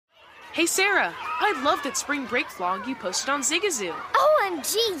Hey Sarah, I love that spring break vlog you posted on Zigazoo.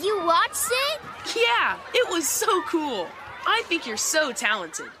 OMG, you watched it? Yeah, it was so cool. I think you're so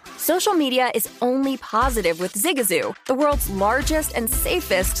talented. Social media is only positive with Zigazoo, the world's largest and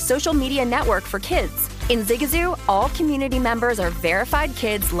safest social media network for kids. In Zigazoo, all community members are verified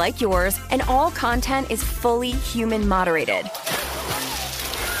kids like yours, and all content is fully human moderated.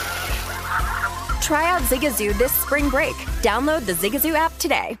 Try out Zigazoo this spring break. Download the Zigazoo app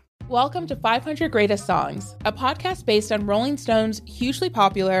today. Welcome to 500 Greatest Songs, a podcast based on Rolling Stone's hugely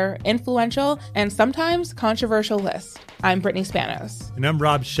popular, influential, and sometimes controversial list. I'm Brittany Spanos. And I'm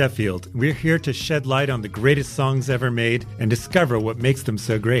Rob Sheffield. We're here to shed light on the greatest songs ever made and discover what makes them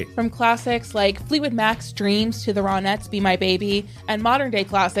so great. From classics like Fleetwood Mac's Dreams to the Ronettes' Be My Baby, and modern-day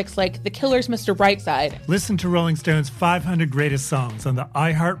classics like The Killer's Mr. Brightside. Listen to Rolling Stone's 500 Greatest Songs on the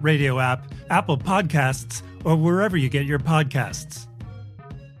iHeartRadio app, Apple Podcasts, or wherever you get your podcasts.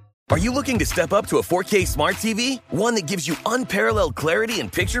 Are you looking to step up to a 4K smart TV? One that gives you unparalleled clarity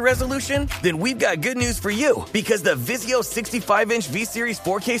and picture resolution? Then we've got good news for you, because the Vizio 65-inch V-Series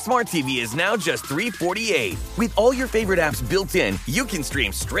 4K smart TV is now just $348. With all your favorite apps built in, you can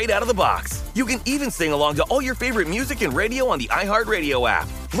stream straight out of the box. You can even sing along to all your favorite music and radio on the iHeartRadio app.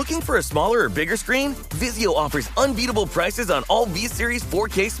 Looking for a smaller or bigger screen? Vizio offers unbeatable prices on all V-Series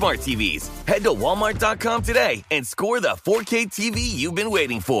 4K smart TVs. Head to Walmart.com today and score the 4K TV you've been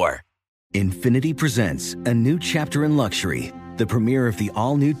waiting for. Infiniti presents a new chapter in luxury, the premiere of the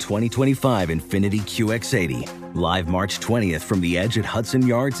all-new 2025 Infiniti QX80, live March 20th from the Edge at Hudson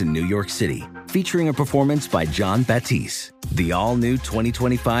Yards in New York City, featuring a performance by Jon Batiste. The all-new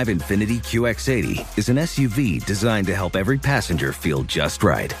 2025 Infiniti QX80 is an SUV designed to help every passenger feel just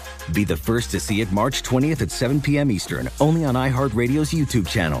right. Be the first to see it March 20th at 7 p.m. Eastern, only on iHeartRadio's YouTube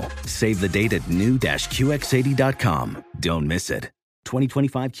channel. Save the date at new-QX80.com. Don't miss it.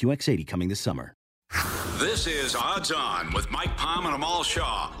 2025 QX80 coming this summer. This is Odds On with Mike Palm and Amal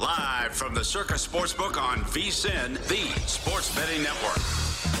Shaw, live from the Circa Sportsbook on VSiN, the sports betting network.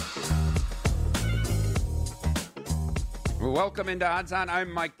 Welcome into Odds On.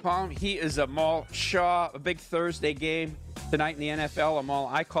 I'm Mike Palm. He is Amal Shaw. A big Thursday game tonight in the NFL. Amal,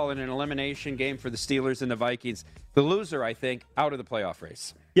 I call it an elimination game for the Steelers and the Vikings. The loser, I think, out of the playoff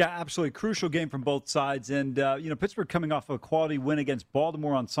race. Yeah, absolutely. Crucial game from both sides. And, Pittsburgh coming off a quality win against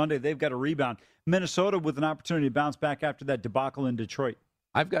Baltimore on Sunday. They've got a rebound. Minnesota with an opportunity to bounce back after that debacle in Detroit.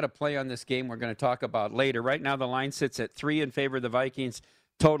 I've got a play on this game we're going to talk about later. Right now, the line sits at 3 in favor of the Vikings,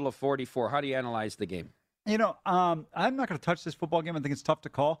 total of 44. How do you analyze the game? I'm not going to touch this football game. I think it's tough to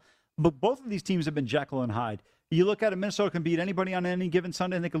call. But both of these teams have been Jekyll and Hyde. You look at it, Minnesota can beat anybody on any given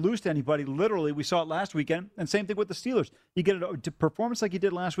Sunday, and they can lose to anybody. Literally, we saw it last weekend. And same thing with the Steelers. You get a performance like you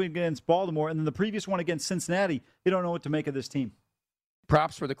did last week against Baltimore, and then the previous one against Cincinnati. You don't know what to make of this team.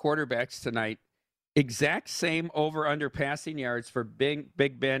 Props for the quarterbacks tonight. Exact same over-under passing yards for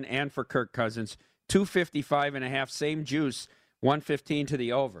Big Ben and for Kirk Cousins. 255.5, same juice, 115 to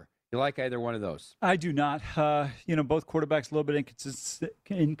the over. You like either one of those? I do not. Both quarterbacks a little bit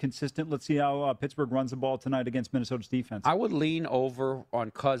inconsistent. Let's see how Pittsburgh runs the ball tonight against Minnesota's defense. I would lean over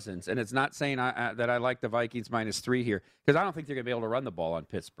on Cousins, and it's not saying that I like the Vikings -3 here, because I don't think they're going to be able to run the ball on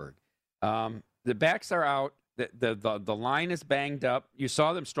Pittsburgh. The backs are out. The line is banged up. You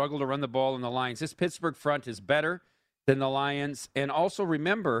saw them struggle to run the ball in the Lions. This Pittsburgh front is better than the Lions. And also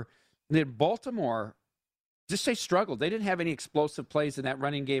remember that Baltimore struggled. They didn't have any explosive plays in that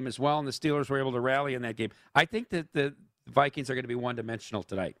running game as well, and the Steelers were able to rally in that game. I think that the Vikings are going to be one-dimensional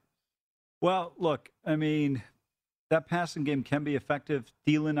tonight. Well, look, that passing game can be effective.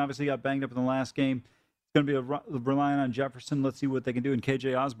 Thielen obviously got banged up in the last game. It's going to be relying on Jefferson. Let's see what they can do in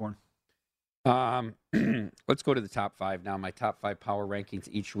KJ Osborne. Let's go to the top 5 now, my top 5 power rankings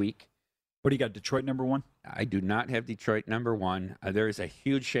each week. What do you got, Detroit number 1? I do not have Detroit number 1. There is a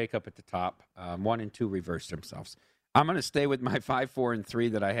huge shakeup at the top. 1 and 2 reversed themselves. I'm going to stay with my 5, 4, and 3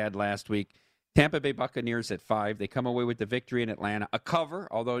 that I had last week. Tampa Bay Buccaneers at 5. They come away with the victory in Atlanta. A cover,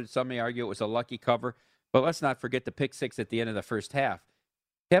 although some may argue it was a lucky cover. But let's not forget the pick 6 at the end of the first half.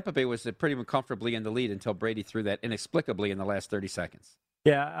 Tampa Bay was pretty much comfortably in the lead until Brady threw that inexplicably in the last 30 seconds.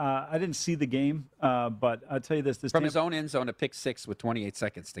 Yeah, I didn't see the game, but I'll tell you this. From his own end zone, a pick 6 with 28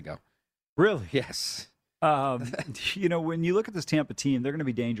 seconds to go. Really? Yes. When you look at this Tampa team, they're going to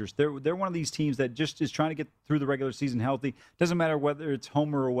be dangerous. They're one of these teams that just is trying to get through the regular season healthy. Doesn't matter whether it's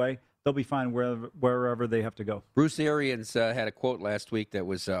home or away. They'll be fine wherever they have to go. Bruce Arians had a quote last week that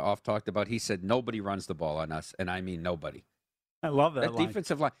was oft-talked about. He said, "Nobody runs the ball on us," and I mean nobody. I love that line.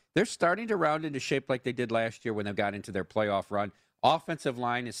 Defensive line. They're starting to round into shape like they did last year when they got into their playoff run. Offensive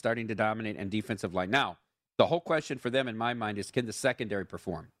line is starting to dominate, and defensive line. Now, the whole question for them in my mind is, can the secondary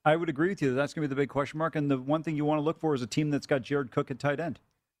perform? I would agree with you. That's going to be the big question mark. And the one thing you want to look for is a team that's got Jared Cook at tight end.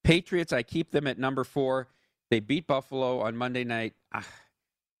 Patriots, I keep them at number 4. They beat Buffalo on Monday night.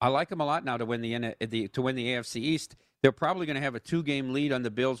 I like them a lot now to win the AFC East. They're probably going to have a 2-game lead on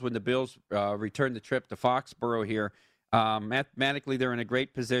the Bills when the Bills return the trip to Foxborough here. Mathematically, they're in a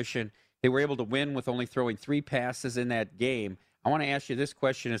great position. They were able to win with only throwing 3 passes in that game. I want to ask you this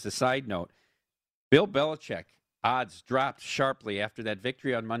question as a side note. Bill Belichick, odds dropped sharply after that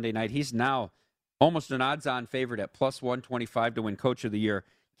victory on Monday night. He's now almost an odds-on favorite at plus 125 to win Coach of the Year.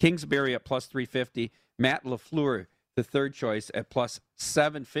 Kingsbury at plus 350. Matt LaFleur, the third choice, at plus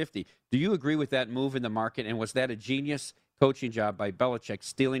 750. Do you agree with that move in the market? And was that a genius coaching job by Belichick,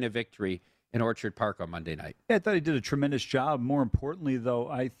 stealing a victory in Orchard Park on Monday night? Yeah, I thought he did a tremendous job. More importantly, though,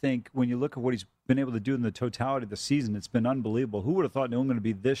 I think when you look at what he's been able to do in the totality of the season, it's been unbelievable. Who would have thought New England would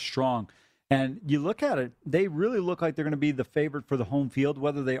be this strong? And you look at it, they really look like they're going to be the favorite for the home field.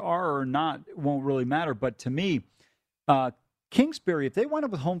 Whether they are or not, it won't really matter. But to me, Kingsbury, if they wind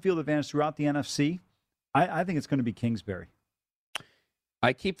up with home field advantage throughout the NFC, I think it's going to be Kingsbury.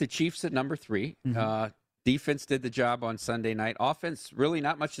 I keep the Chiefs at number 3. Mm-hmm. Defense did the job on Sunday night. Offense, really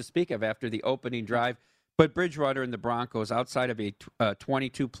not much to speak of after the opening drive. But Bridgewater and the Broncos, outside of a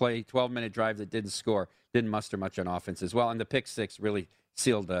 22-play, 12-minute drive that didn't score, didn't muster much on offense as well. And the pick 6 really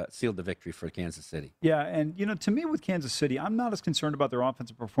sealed the victory for Kansas City. Yeah, and, to me with Kansas City, I'm not as concerned about their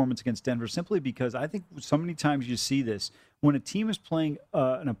offensive performance against Denver simply because I think so many times you see this. When a team is playing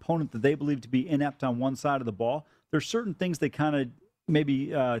an opponent that they believe to be inept on one side of the ball, there's certain things they kind of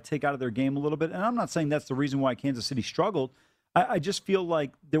maybe take out of their game a little bit. And I'm not saying that's the reason why Kansas City struggled. I just feel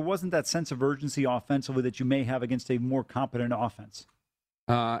like there wasn't that sense of urgency offensively that you may have against a more competent offense.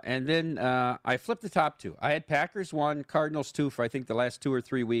 And then I flipped the top 2. I had Packers 1, Cardinals 2 for I think the last 2 or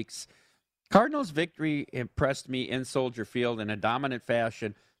 3 weeks. Cardinals' victory impressed me in Soldier Field in a dominant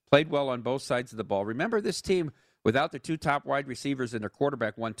fashion, played well on both sides of the ball. Remember, this team, without their 2 top wide receivers and their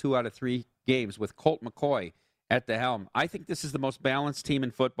quarterback, won 2 out of 3 games with Colt McCoy at the helm. I think this is the most balanced team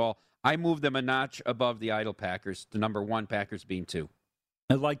in football. I moved them a notch above the idle Packers to number 1, Packers being 2.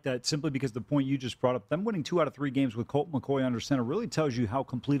 I like that simply because the point you just brought up, them winning 2 out of 3 games with Colt McCoy under center really tells you how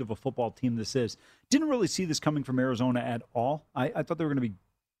complete of a football team this is. Didn't really see this coming from Arizona at all. I thought they were going to be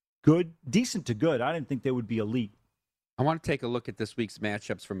good, decent to good. I didn't think they would be elite. I want to take a look at this week's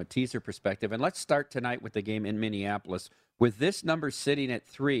matchups from a teaser perspective, and let's start tonight with the game in Minneapolis. With this number sitting at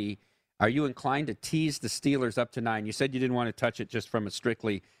 3, are you inclined to tease the Steelers up to 9? You said you didn't want to touch it just from a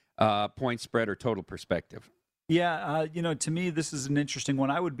strictly point spread or total perspective. Yeah, to me, this is an interesting one.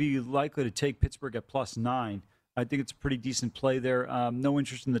 I would be likely to take Pittsburgh at plus 9. I think it's a pretty decent play there. No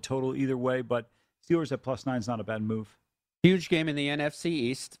interest in the total either way, but Steelers at plus 9 is not a bad move. Huge game in the NFC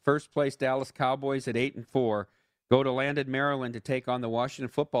East. First place Dallas Cowboys at 8-4. Go to Landon, Maryland to take on the Washington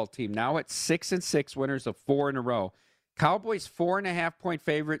football team. Now at 6-6, winners of 4 in a row. Cowboys 4.5-point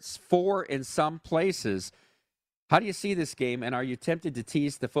favorites, 4 in some places. How do you see this game, and are you tempted to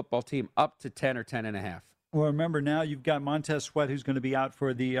tease the football team up to 10 or 10.5? Well, remember now you've got Montez Sweat, who's going to be out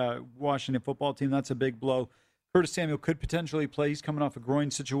for the Washington football team. That's a big blow. Curtis Samuel could potentially play. He's coming off a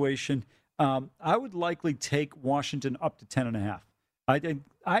groin situation. I would likely take Washington up to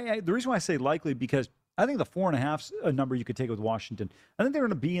 10.5. The reason why I say likely because I think the 4.5 is a number you could take with Washington. I think they're going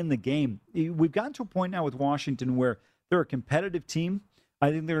to be in the game. We've gotten to a point now with Washington where they're a competitive team.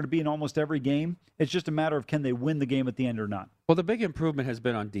 I think they're going to be in almost every game. It's just a matter of can they win the game at the end or not. Well, the big improvement has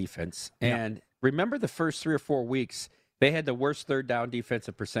been on defense. And remember the first 3 or 4 weeks, they had the worst third down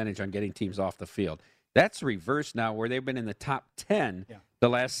defensive percentage on getting teams off the field. That's reversed now where they've been in the top 10 the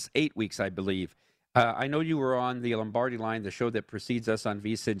last 8 weeks, I believe. I know you were on the Lombardi line, the show that precedes us on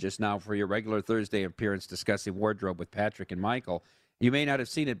VSiN just now for your regular Thursday appearance discussing wardrobe with Patrick and Michael. You may not have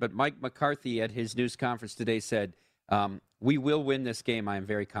seen it, but Mike McCarthy at his news conference today said, we will win this game. I am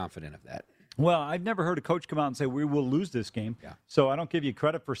very confident of that. Well, I've never heard a coach come out and say we will lose this game. So I don't give you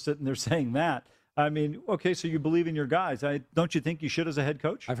credit for sitting there saying that. I mean, okay, so you believe in your guys. Don't you think you should as a head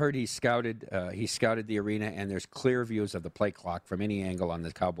coach? I've heard he scouted the arena, and there's clear views of the play clock from any angle on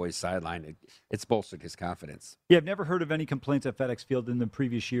the Cowboys sideline. It's bolstered his confidence. Yeah, I've never heard of any complaints at FedEx Field in the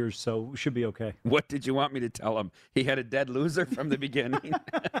previous years, so we should be okay. What did you want me to tell him? He had a dead loser from the beginning.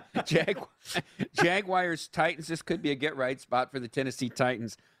 Jaguars, Titans. This could be a get-right spot for the Tennessee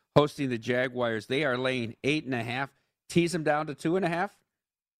Titans hosting the Jaguars. They are laying 8.5. Tease them down to 2.5?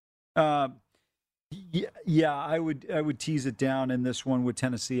 Yeah, I would tease it down in this one with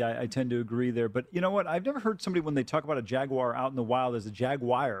Tennessee. I tend to agree there. But you know what? I've never heard somebody when they talk about a Jaguar out in the wild as a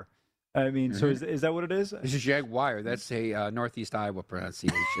Jaguar. I mean, so is that what it is? This is Jaguar. That's a Northeast Iowa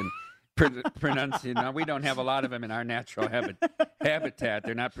pronunciation. pronunciation. No, we don't have a lot of them in our natural habitat.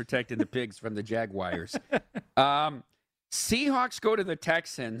 They're not protecting the pigs from the jaguars. Seahawks go to the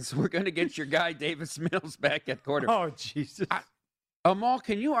Texans. We're going to get your guy Davis Mills back at quarter. Oh, Jesus. Amal,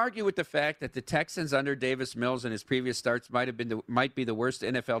 can you argue with the fact that the Texans under Davis Mills in his previous starts might be the worst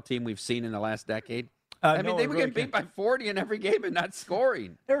NFL team we've seen in the last decade? I mean, they were getting beat by 40 in every game and not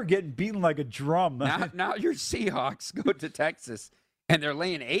scoring. They were getting beaten like a drum. Now your Seahawks go to Texas, and they're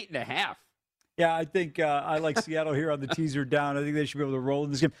laying 8.5. Yeah, I think I like Seattle here on the teaser down. I think they should be able to roll in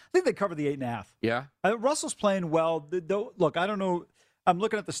this game. I think they cover the 8.5. Yeah. Russell's playing well. Look, I don't know. I'm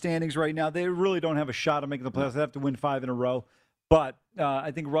looking at the standings right now. They really don't have a shot of making the playoffs. They have to win 5 in a row. But I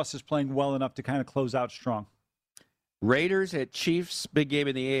think Russ is playing well enough to kind of close out strong. Raiders at Chiefs, big game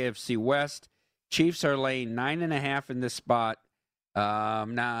in the AFC West. Chiefs are laying 9.5 in this spot.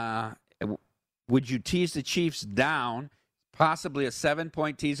 Would you tease the Chiefs down, possibly a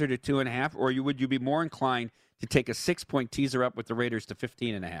 7-point teaser to 2.5, or would you be more inclined to take a 6-point teaser up with the Raiders to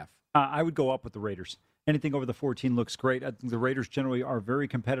 15.5? I would go up with the Raiders. Anything over the 14 looks great. I think the Raiders generally are very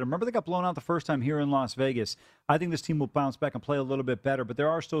competitive. Remember, they got blown out the first time here in Las Vegas. I think this team will bounce back and play a little bit better, but there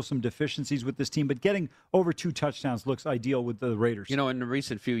are still some deficiencies with this team. But getting over 2 touchdowns looks ideal with the Raiders. You know, in the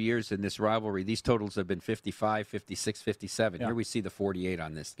recent few years in this rivalry, these totals have been 55, 56, 57. Yeah. Here we see the 48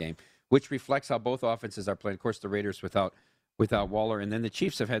 on this game, which reflects how both offenses are playing. Of course, the Raiders without Waller, and then the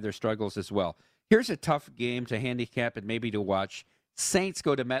Chiefs have had their struggles as well. Here's a tough game to handicap and maybe to watch. Saints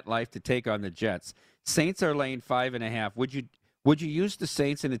go to MetLife to take on the Jets. Saints are laying 5.5. Would you use the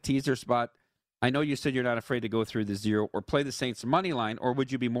Saints in a teaser spot? I know you said you're not afraid to go through the 0 or play the Saints money line, or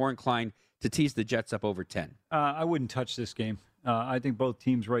would you be more inclined to tease the Jets up over 10? I wouldn't touch this game. I think both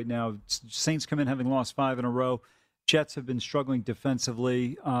teams right now, Saints come in having lost 5 in a row. Jets have been struggling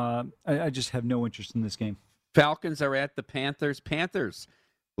defensively. I just have no interest in this game. Falcons are at the Panthers. Panthers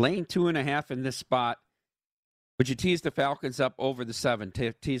laying 2.5 in this spot. Would you tease the Falcons up over the 7,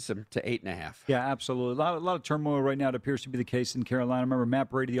 tease them to 8.5? Yeah, absolutely. A lot of turmoil right now. It appears to be the case in Carolina. Remember,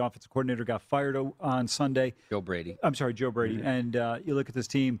 Matt Brady, the offensive coordinator, got fired on Sunday. Joe Brady. Mm-hmm. And you look at this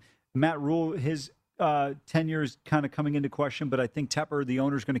team. Matt Rule, his tenure is kind of coming into question, but I think Tepper, the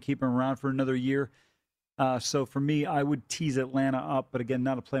owner, is going to keep him around for another year. So for me, I would tease Atlanta up, but again,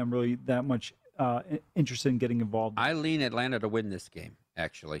 not a play I'm really that much interested in getting involved in. I lean Atlanta to win this game,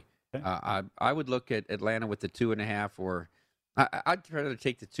 actually. Okay. I would look at Atlanta with the 2.5, or I'd rather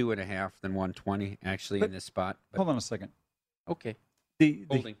take the 2.5 than 120 actually in this spot. But, hold on a second. Okay.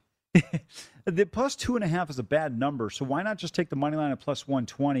 Holding. The plus 2.5 is a bad number, so why not just take the money line at plus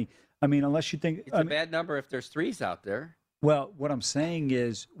 120? I mean, unless you think it's a bad number if there's 3s out there. Well, what I'm saying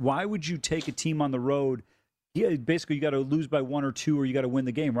is, why would you take a team on the road? Yeah, basically, you got to lose by 1 or 2, or you got to win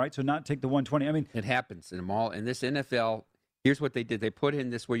the game, right? So not take the 120. I mean, it happens in this NFL. Here's what they did. They put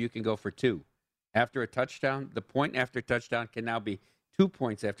in this where you can go for 2. After a touchdown, the point after touchdown can now be 2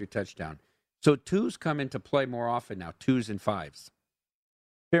 points after touchdown. So 2s come into play more often now, 2s and 5s.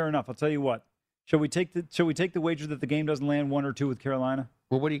 Fair enough. I'll tell you what. Shall we take the wager that the game doesn't land 1 or 2 with Carolina?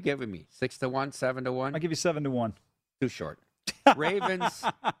 Well, what are you giving me? 6-1, 7-1? I'll give you 7-1. Too short. Ravens,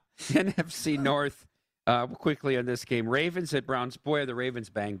 NFC North. Quickly on this game. Ravens at Browns. Boy, are the Ravens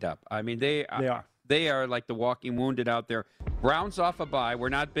banged up. I mean, they are. They are like the walking wounded out there. Browns off a bye. We're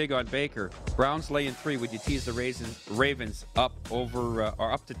not big on Baker. Browns laying 3. Would you tease the Ravens up over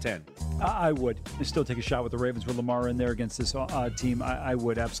or up to 10? I would. I still take a shot with the Ravens with Lamar in there against this team. I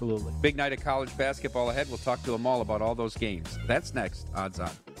would, absolutely. Big night of college basketball ahead. We'll talk to them all about all those games. That's next. Odds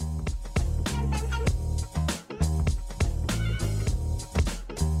On.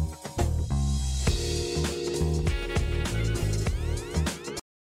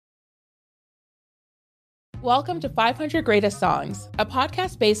 Welcome to 500 Greatest Songs, a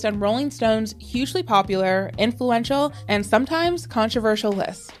podcast based on Rolling Stone's hugely popular, influential, and sometimes controversial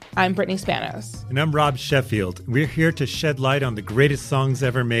list. I'm Brittany Spanos. And I'm Rob Sheffield. We're here to shed light on the greatest songs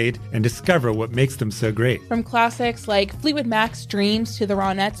ever made and discover what makes them so great. From classics like Fleetwood Mac's Dreams to the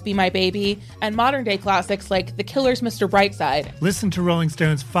Ronettes' Be My Baby, and modern-day classics like The Killers' Mr. Brightside. Listen to Rolling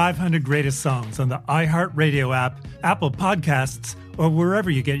Stone's 500 Greatest Songs on the iHeartRadio app, Apple Podcasts, or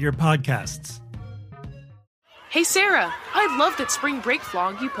wherever you get your podcasts. Hey, Sarah, I love that spring break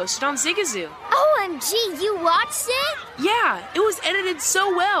vlog you posted on Zigazoo. OMG, you watched it? Yeah, it was edited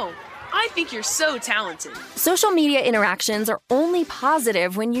so well. I think you're so talented. Social media interactions are only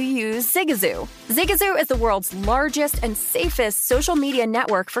positive when you use Zigazoo. Zigazoo is the world's largest and safest social media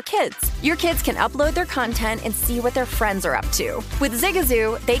network for kids. Your kids can upload their content and see what their friends are up to. With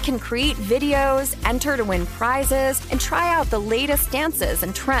Zigazoo, they can create videos, enter to win prizes, and try out the latest dances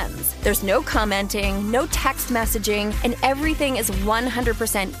and trends. There's no commenting, no text messaging, and everything is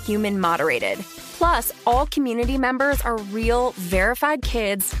 100% human moderated. Plus, all community members are real, verified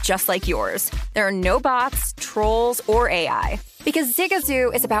kids just like yours. There are no bots, trolls, or AI. Because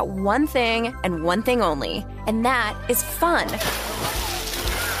Zigazoo is about one thing and one thing only, and that is fun.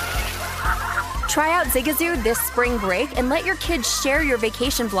 Try out Zigazoo this spring break and let your kids share your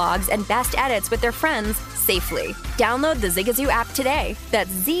vacation vlogs and best edits with their friends safely. Download the Zigazoo app today. That's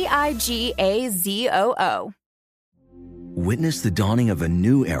Zigazoo. Witness the dawning of a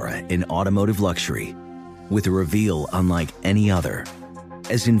new era in automotive luxury with a reveal unlike any other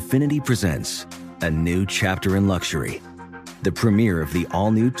as Infiniti presents a new chapter in luxury, the premiere of the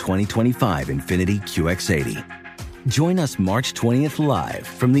all-new 2025 Infiniti QX80. Join us March 20th live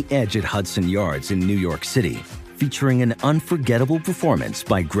from the Edge at Hudson Yards in New York City, featuring an unforgettable performance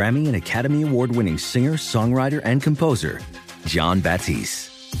by Grammy and Academy Award-winning singer, songwriter, and composer Jon Batiste.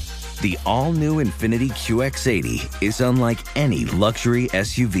 The all-new Infiniti QX80 is unlike any luxury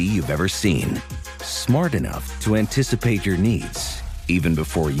SUV you've ever seen. Smart enough to anticipate your needs, even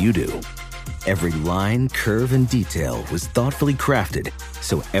before you do. Every line, curve, and detail was thoughtfully crafted,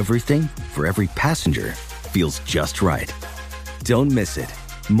 so everything for every passenger feels just right. Don't miss it.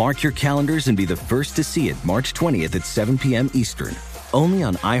 Mark your calendars and be the first to see it March 20th at 7 p.m. Eastern, only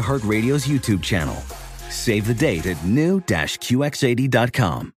on iHeartRadio's YouTube channel. Save the date at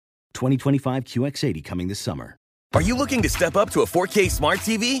new-QX80.com. 2025 QX80 coming this summer. Are you looking to step up to a 4K smart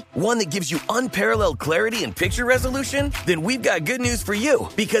TV? One that gives you unparalleled clarity and picture resolution? Then we've got good news for you,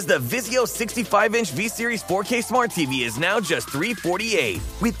 because the Vizio 65-inch V-Series 4K smart TV is now just $348.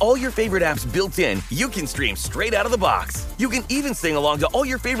 With all your favorite apps built in, you can stream straight out of the box. You can even sing along to all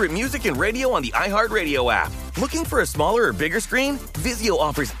your favorite music and radio on the iHeartRadio app. Looking for a smaller or bigger screen? Vizio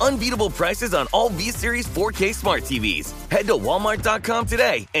offers unbeatable prices on all V-Series 4K smart TVs. Head to Walmart.com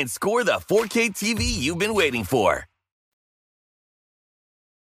today and score the 4K TV you've been waiting for.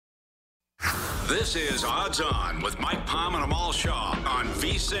 This is Odds On with Mike Palm and Amal Shaw on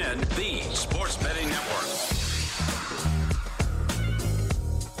VSiN, the Sports Betting Network.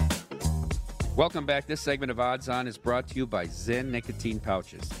 Welcome back. This segment of Odds On is brought to you by Zyn Nicotine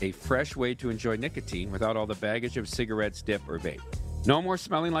Pouches, a fresh way to enjoy nicotine without all the baggage of cigarettes, dip, or vape. No more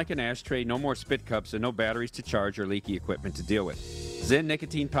smelling like an ashtray, no more spit cups, and no batteries to charge or leaky equipment to deal with. Zyn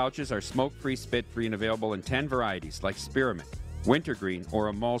Nicotine Pouches are smoke-free, spit-free, and available in 10 varieties like spearmint, wintergreen, or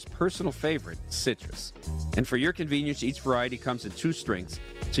Amal's personal favorite, citrus. And for your convenience, each variety comes in 2 strengths,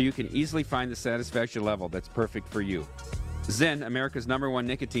 so you can easily find the satisfaction level that's perfect for you. Zyn, America's #1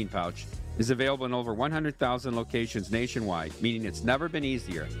 nicotine pouch, is available in over 100,000 locations nationwide, meaning it's never been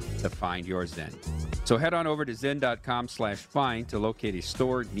easier to find your Zyn. So head on over to zyn.com/find to locate a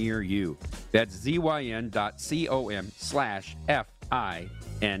store near you. That's zyn.com/FIND.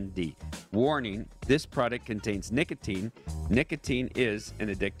 Warning, this product contains nicotine. Nicotine is an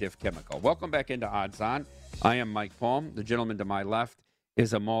addictive chemical. Welcome back into Odds On. I am Mike Palm. The gentleman to my left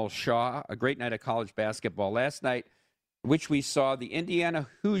is Amal Shaw. A great night of college basketball last night, which we saw the Indiana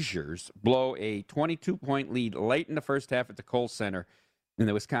Hoosiers blow a 22-point lead late in the first half at the Kohl Center, and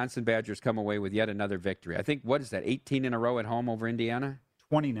the Wisconsin Badgers come away with yet another victory. I think, what is that, 18 in a row at home over Indiana?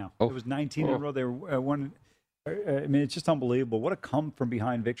 20 now. Oh. It was 19 in a row. They were one. I mean, it's just unbelievable. What a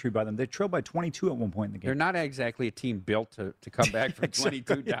come-from-behind victory by them. They trailed by 22 at one point in the game. They're not exactly a team built to come back from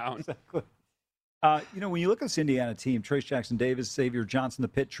 22 down. Exactly. When you look at this Indiana team, Trace Jackson-Davis, Xavier Johnson, the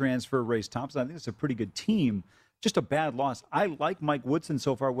Pitt transfer, Race Thompson, I think it's a pretty good team. Just a bad loss. I like Mike Woodson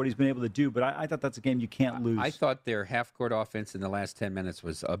so far, what he's been able to do, but I thought that's a game you can't lose. I thought their half-court offense in the last 10 minutes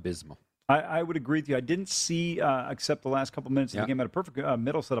was abysmal. I would agree with you. I didn't see, except the last couple minutes of the game, I had a perfect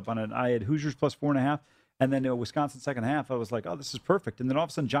middle setup on it. I had Hoosiers plus 4.5, and then Wisconsin second half. I was like, oh, this is perfect. And then all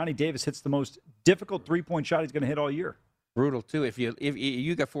of a sudden, Johnny Davis hits the most difficult three-point shot he's going to hit all year. Brutal, too. If you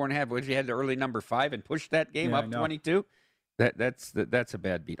got 4.5, but if you had the early number 5 and pushed that game up 22, that's a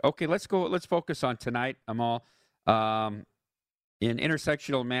bad beat. Okay, let's go. Let's focus on tonight, Amal. In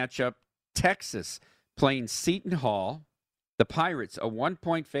intersectional matchup, Texas playing Seton Hall. The Pirates, a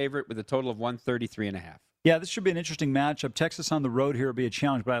 1-point favorite with a total of 133.5. Yeah, this should be an interesting matchup. Texas on the road here will be a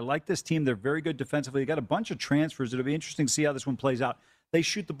challenge, but I like this team. They're very good defensively. They got a bunch of transfers. It'll be interesting to see how this one plays out. They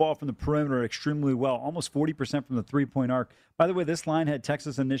shoot the ball from the perimeter extremely well, almost 40% from the three-point arc. By the way, this line had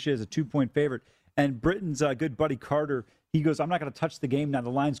Texas initially as a 2-point favorite. And Britain's good buddy Carter, he goes, I'm not going to touch the game now. The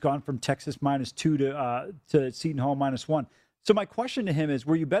line's gone from Texas -2 to Seton Hall -1. So my question to him is,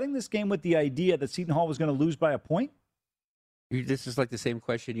 were you betting this game with the idea that Seton Hall was going to lose by a point? This is like the same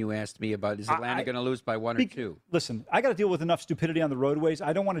question you asked me about, is Atlanta going to lose by 1 or 2? Listen, I got to deal with enough stupidity on the roadways.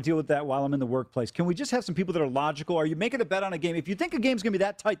 I don't want to deal with that while I'm in the workplace. Can we just have some people that are logical? Are you making a bet on a game? If you think a game's going to be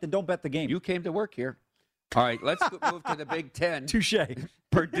that tight, then don't bet the game. You came to work here. All right, let's move to the Big Ten. Touche.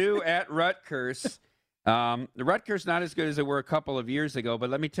 Purdue at Rutgers. The Rutgers not as good as they were a couple of years ago, but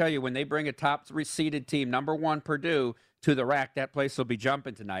let me tell you, when they bring a top-seeded team, number 1 Purdue, to the rack, that place will be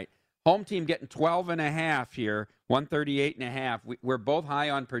jumping tonight. Home team getting 12.5 here, 138.5. We're both high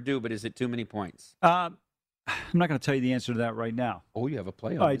on Purdue, but is it too many points? I'm not going to tell you the answer to that right now. Oh, you have a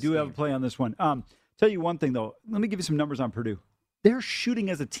play on I this do game. have a play on this one. Tell you one thing, though. Let me give you some numbers on Purdue. They're shooting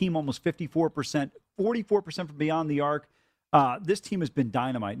as a team almost 54%, 44% from beyond the arc. This team has been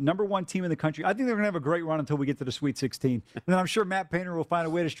dynamite. Number 1 team in the country. I think they're going to have a great run until we get to the Sweet 16. And then I'm sure Matt Painter will find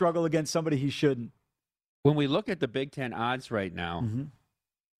a way to struggle against somebody he shouldn't. When we look at the Big Ten odds right now,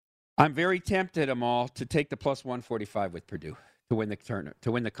 I'm very tempted, Amal, to take the plus 145 with Purdue to win the tournament,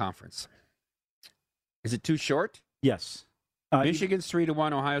 to win the conference. Is it too short? Yes. Michigan's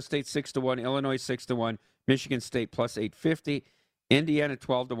 3-1, Ohio State 6-1, Illinois 6-1, Michigan State plus 850, Indiana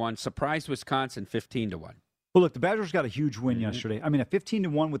 12-1, surprise Wisconsin 15-1. Well, look, the Badgers got a huge win yesterday. I mean, a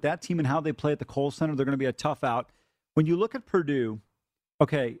 15-1 with that team and how they play at the Kohl Center, they're going to be a tough out. When you look at Purdue,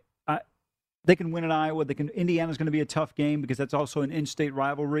 okay, they can win at Iowa. Indiana's going to be a tough game because that's also an in-state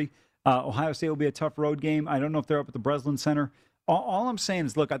rivalry. Ohio State will be a tough road game. I don't know if they're up at the Breslin Center. All I'm saying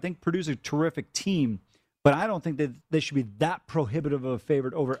is, look, I think Purdue's a terrific team, but I don't think that they should be that prohibitive of a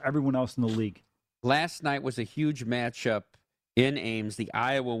favorite over everyone else in the league. Last night was a huge matchup in Ames. The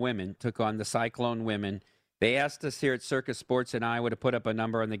Iowa women took on the Cyclone women. They asked us here at Circus Sports in Iowa to put up a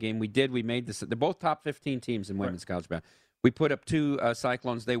number on the game. We did. We made this. They're both top 15 teams in women's college basketball. We put up 2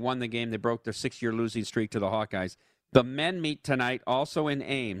 Cyclones. They won the game. They broke their 6-year losing streak to the Hawkeyes. The men meet tonight also in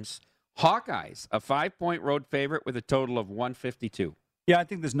Ames. Hawkeyes, a 5-point road favorite with a total of 152. Yeah, I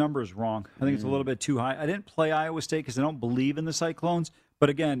think this number is wrong. I think it's a little bit too high. I didn't play Iowa State because I don't believe in the Cyclones. But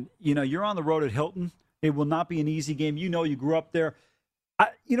again, you're on the road at Hilton. It will not be an easy game. You grew up there.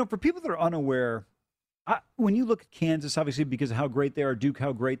 For people that are unaware, when you look at Kansas, obviously because of how great they are, Duke,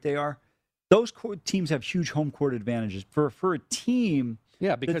 how great they are, those teams have huge home court advantages. For a team...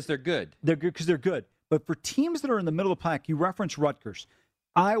 Yeah, because they're good. They're good because they're good. But for teams that are in the middle of the pack, you reference Rutgers.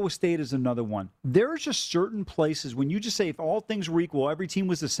 Iowa State is another one. There's just certain places, when you just say if all things were equal, every team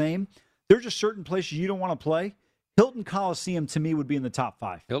was the same, there's just certain places you don't want to play. Hilton Coliseum, to me, would be in the top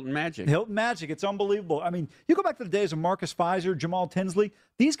 5. Hilton Magic. Hilton Magic. It's unbelievable. I mean, you go back to the days of Marcus Fizer, Jamal Tinsley.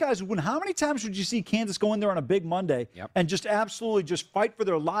 These guys would win. How many times would you see Kansas go in there on a big Monday and just absolutely just fight for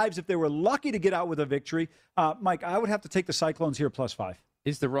their lives if they were lucky to get out with a victory? Mike, I would have to take the Cyclones here plus 5.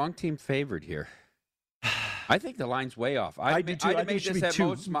 Is the wrong team favored here? I think the line's way off. I do too. I'd I think made it should this be at 2.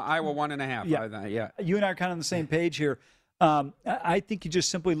 most Iowa 1.5. Yeah. You and I are kind of on the same page here. I think you just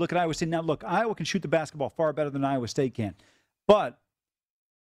simply look at Iowa State. Now, look, Iowa can shoot the basketball far better than Iowa State can. But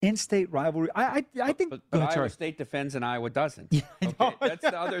in-state rivalry, I think... But Iowa State defends and Iowa doesn't. Yeah, okay, that's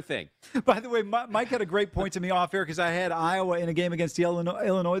the other thing. By the way, Mike had a great point to me off air because I had Iowa in a game against the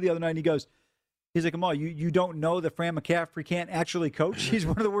Illinois the other night, and he goes, he's like, Amal, you don't know that Fran McCaffrey can't actually coach? He's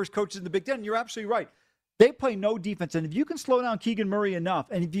one of the worst coaches in the Big Ten. You're absolutely right. They play no defense, and if you can slow down Keegan Murray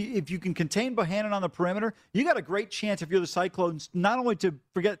enough, and if you can contain Bohannon on the perimeter, you got a great chance if you're the Cyclones not only to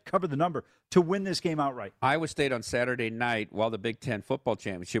cover the number, to win this game outright. Iowa State on Saturday night, while the Big Ten football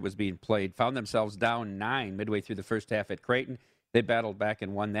championship was being played, found themselves down 9 midway through the first half at Creighton. They battled back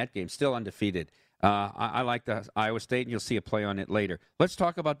and won that game, still undefeated. I like the Iowa State, and you'll see a play on it later. Let's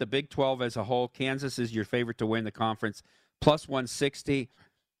talk about the Big 12 as a whole. Kansas is your favorite to win the conference, plus 160.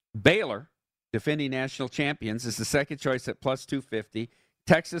 Baylor, defending national champions, is the second choice at plus 250.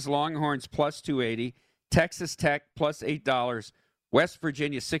 Texas Longhorns plus 280. Texas Tech plus $8. West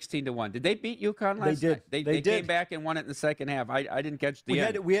Virginia 16-1. Did they beat UConn last night? They did. They came back and won it in the second half. I didn't catch the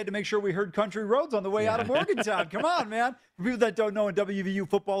end. We had to make sure we heard Country Roads on the way out of Morgantown. Come on, man. For people that don't know, in WVU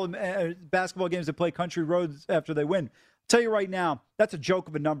football and basketball games, they play Country Roads after they win. I'll tell you right now, that's a joke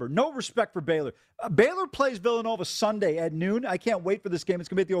of a number. No respect for Baylor. Baylor plays Villanova Sunday at noon. I can't wait for this game. It's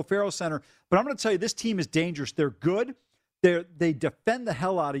going to be at the O'Farrell Center. But I'm going to tell you, this team is dangerous. They're good. They defend the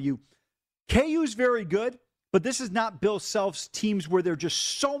hell out of you. KU's very good. But this is not Bill Self's teams where they're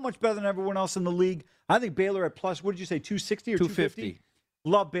just so much better than everyone else in the league. I think Baylor at plus, what did you say, 260 or 250?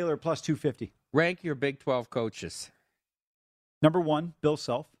 Love Baylor at plus 250. Rank your Big 12 coaches. Number 1, Bill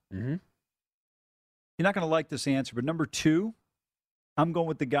Self. Mm-hmm. You're not going to like this answer, but number 2, I'm going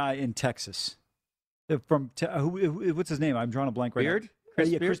with the guy in Texas. what's his name? I'm drawing a blank right Beard?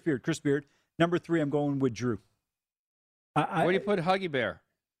 now. Chris Beard. Number 3, I'm going with Drew. Where do you put Huggy Bear?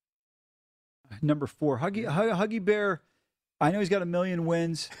 Number 4, Huggy Bear. I know he's got 1 million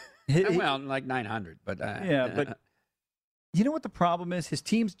wins. Well, like 900, but but you know what the problem is? His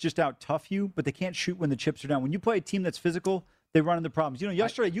teams just out tough you, but they can't shoot when the chips are down. When you play a team that's physical, they run into problems.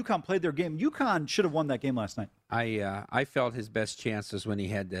 Yesterday UConn played their game. UConn should have won that game last night. I felt his best chances when he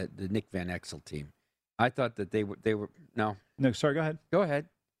had the Nick Van Exel team. I thought that they were no. Sorry, go ahead. Go ahead.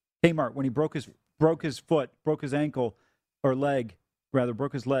 Kmart, when he broke his foot, broke his ankle or leg, rather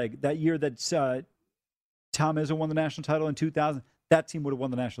broke his leg. That year that Tom Izzo won the national title in 2000, that team would have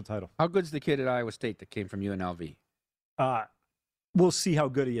won the national title. How good's the kid at Iowa State that came from UNLV? We'll see how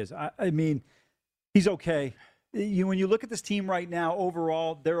good he is. I mean, he's okay. When you look at this team right now,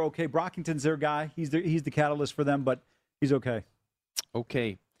 overall, they're okay. Brockington's their guy. He's the catalyst for them, but he's okay.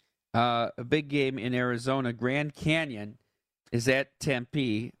 Okay. A big game in Arizona. Grand Canyon is at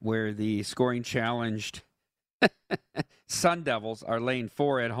Tempe, where the scoring challenged Sun Devils are laying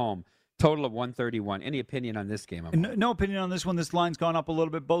 4 at home. Total of 131. Any opinion on this game? No opinion on this one. This line's gone up a little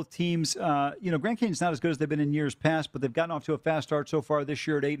bit. Both teams, Grand Canyon's not as good as they've been in years past, but they've gotten off to a fast start so far this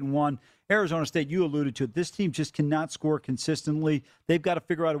year at 8-1. Arizona State, you alluded to it. This team just cannot score consistently. They've got to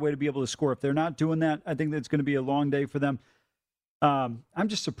figure out a way to be able to score. If they're not doing that, I think that's going to be a long day for them. I'm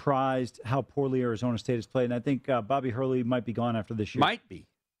just surprised how poorly Arizona State has played, and I think Bobby Hurley might be gone after this year. Might be.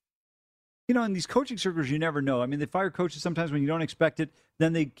 In these coaching circles, you never know. I mean, they fire coaches sometimes when you don't expect it.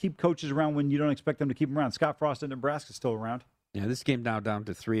 Then they keep coaches around when you don't expect them to keep them around. Scott Frost at Nebraska is still around. Yeah, this game now down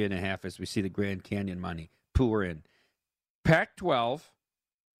to 3.5 as we see the Grand Canyon money pour in. Pac-12,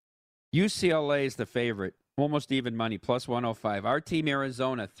 UCLA is the favorite. Almost even money, plus 105. Our team,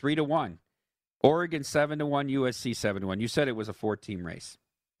 Arizona, 3-1. Oregon, 7-1. USC, 7-1. You said it was a 4-team race.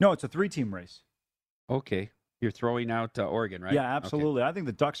 No, it's a 3-team race. Okay. You're throwing out Oregon, right? Yeah, absolutely. Okay. I think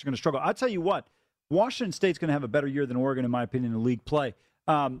the Ducks are going to struggle. I'll tell you what, Washington State's going to have a better year than Oregon, in my opinion, in league play.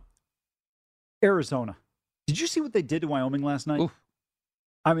 Arizona. Did you see what they did to Wyoming last night? Oof.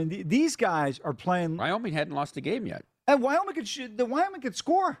 I mean, these guys are playing. Wyoming hadn't lost a game yet. And Wyoming could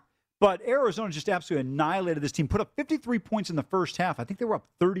score. But Arizona just absolutely annihilated this team, put up 53 points in the first half. I think they were up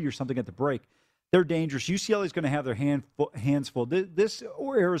 30 or something at the break. They're dangerous. UCLA is going to have their hands full. This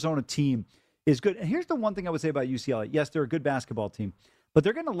Arizona team is good. And here's the one thing I would say about UCLA. Yes, they're a good basketball team, but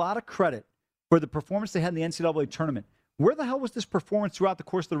they're getting a lot of credit for the performance they had in the NCAA tournament. Where the hell was this performance throughout the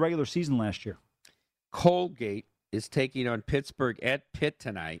course of the regular season last year? Colgate is taking on Pittsburgh at Pitt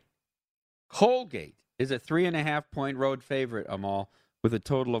tonight. Colgate is a 3.5-point road favorite, Amal, with a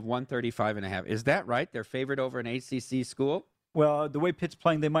total of 135.5. Is that right? They're favored over an ACC school? Well, the way Pitt's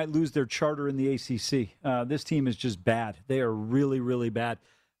playing, they might lose their charter in the ACC. This team is just bad. They are really, really bad.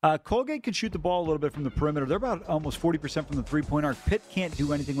 Colgate can shoot the ball a little bit from the perimeter. They're about almost 40% from the three-point arc. Pitt can't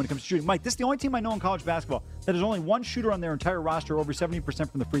do anything when it comes to shooting. Mike, this is the only team I know in college basketball that has only one shooter on their entire roster over 70%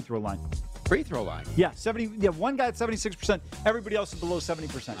 from the free throw line. Free throw line? Yeah, 70. Yeah, one guy at 76%. Everybody else is below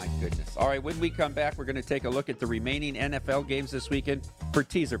 70%. My goodness. All right, when we come back, we're going to take a look at the remaining NFL games this weekend for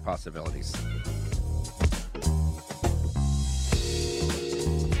teaser possibilities.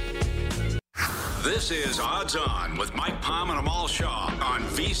 This is Odds On with Mike Palm and Amal Shaw on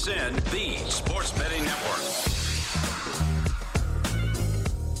VSiN, the Sports Betting Network.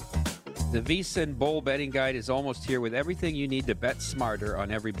 The VSiN Bowl Betting Guide is almost here with everything you need to bet smarter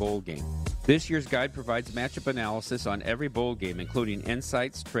on every bowl game. This year's guide provides matchup analysis on every bowl game, including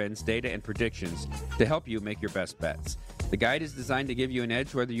insights, trends, data, and predictions to help you make your best bets. The guide is designed to give you an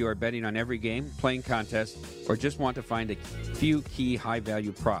edge whether you are betting on every game, playing contests, or just want to find a few key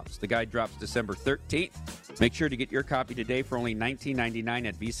high-value props. The guide drops December 13th. Make sure to get your copy today for only $19.99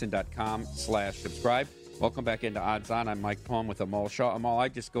 at vsin.com/subscribe. Welcome back into Odds On. I'm Mike Palm with Amal Shaw. Amal, I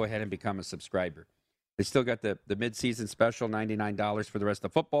just go ahead and become a subscriber. They still got the mid-season special, $99 for the rest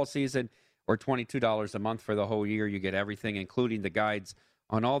of the football season, or $22 a month for the whole year. You get everything, including the guides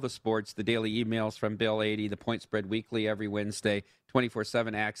on all the sports, the daily emails from Bill 80, the Point Spread Weekly every Wednesday,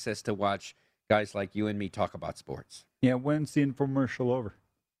 24/7 access to watch guys like you and me talk about sports. Yeah, when's the infomercial over?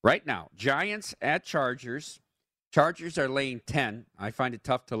 Right now, Giants at Chargers. Chargers are laying 10. I find it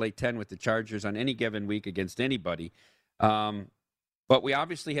tough to lay 10 with the Chargers on any given week against anybody. But we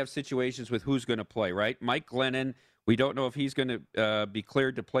obviously have situations with who's going to play, right? Mike Glennon, we don't know if he's going to be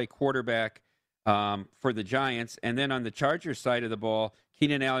cleared to play quarterback for the Giants. And then on the Chargers side of the ball,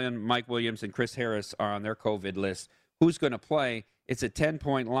 Keenan Allen, Mike Williams, and Chris Harris are on their COVID list. Who's going to play? It's a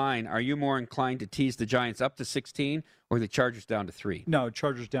 10-point line. Are you more inclined to tease the Giants up to 16 or the Chargers down to 3? No,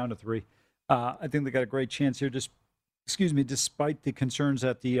 Chargers down to 3. I think they got a great chance here. Just despite the concerns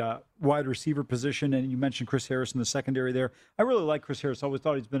at the wide receiver position, and you mentioned Chris Harris in the secondary there. I really like Chris Harris. I always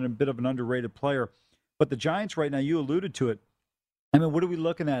thought he's been a bit of an underrated player. But the Giants right now, you alluded to it. I mean, what are we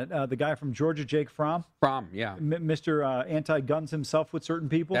looking at? The guy from Georgia, Jake Fromm? Fromm, yeah. Mr. Anti-Guns himself with certain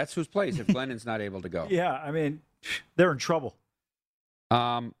people? That's who's plays if Glennon's not able to go. Yeah, I mean, they're in trouble.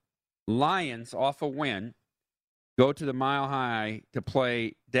 Lions, off a win, go to the Mile High to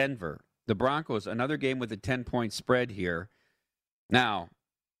play Denver. The Broncos, another game with a 10-point spread here. Now,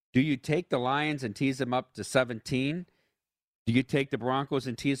 do you take the Lions and tease them up to 17? Do you take the Broncos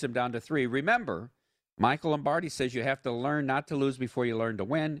and tease them down to 3? Remember, Michael Lombardi says you have to learn not to lose before you learn to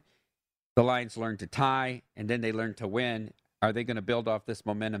win. The Lions learn to tie, and then they learn to win. Are they going to build off this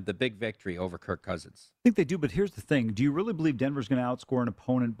momentum, the big victory over Kirk Cousins? I think they do, but here's the thing. Do you really believe Denver's going to outscore an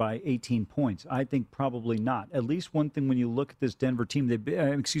opponent by 18 points? I think probably not. At least one thing when you look at this Denver team,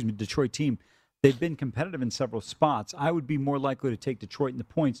 Detroit team, they've been competitive in several spots. I would be more likely to take Detroit in the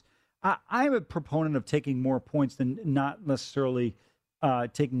points. I'm a proponent of taking more points than not necessarily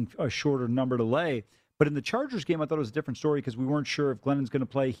taking a shorter number to lay. But in the Chargers game, I thought it was a different story because we weren't sure if Glennon's going to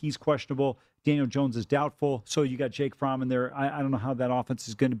play. He's questionable. Daniel Jones is doubtful. So you got Jake Fromm in there. I don't know how that offense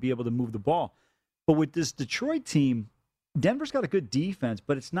is going to be able to move the ball. But with this Detroit team, Denver's got a good defense,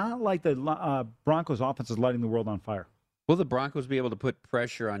 but it's not like the Broncos offense is lighting the world on fire. Will the Broncos be able to put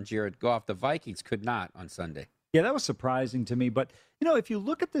pressure on Jared Goff? The Vikings could not on Sunday. Yeah, that was surprising to me. But, if you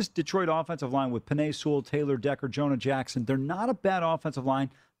look at this Detroit offensive line with Penei Sewell, Taylor Decker, Jonah Jackson, they're not a bad offensive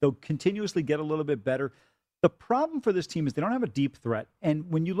line. They'll continuously get a little bit better. The problem for this team is they don't have a deep threat.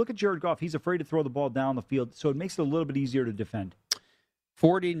 And when you look at Jared Goff, he's afraid to throw the ball down the field, so it makes it a little bit easier to defend.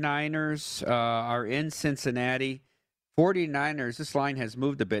 49ers are in Cincinnati. 49ers, this line has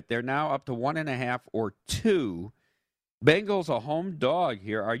moved a bit. They're now up to 1.5 or 2. Bengals a home dog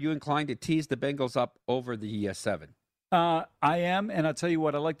here. Are you inclined to tease the Bengals up over the 7? I am, and I'll tell you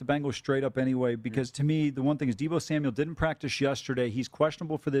what, I like the Bengals straight up anyway, because to me, the one thing is Deebo Samuel didn't practice yesterday. He's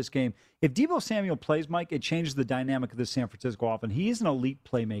questionable for this game. If Deebo Samuel plays, Mike, it changes the dynamic of the San Francisco offense. He is an elite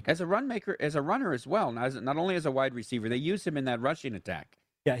playmaker. As a runner as well, not only as a wide receiver. They use him in that rushing attack.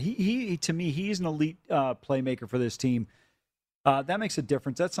 Yeah, he to me, he's an elite playmaker for this team. That makes a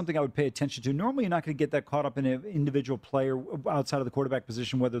difference. That's something I would pay attention to. Normally, you're not going to get that caught up in an individual player outside of the quarterback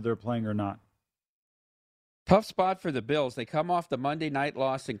position, whether they're playing or not. Tough spot for the Bills. They come off the Monday night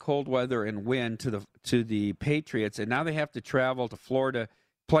loss in cold weather and win to the Patriots, and now they have to travel to Florida,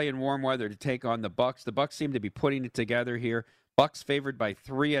 play in warm weather to take on the Bucs. The Bucs seem to be putting it together here. Bucs favored by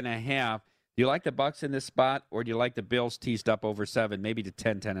 3.5. Do you like the Bucs in this spot, or do you like the Bills teased up over 7, maybe to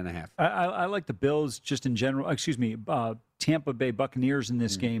 10.5? I like the Bills just in general. Tampa Bay Buccaneers in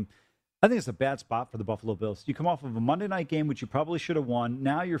this game. I think it's a bad spot for the Buffalo Bills. You come off of a Monday night game, which you probably should have won.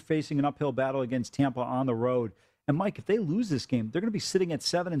 Now you're facing an uphill battle against Tampa on the road. And, Mike, if they lose this game, they're going to be sitting at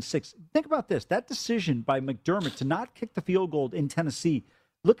 7-6. Think about this. That decision by McDermott to not kick the field goal in Tennessee,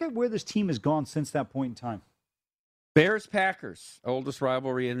 look at where this team has gone since that point in time. Bears-Packers, oldest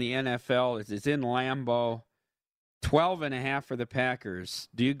rivalry in the NFL. It's in Lambeau. 12.5 for the Packers.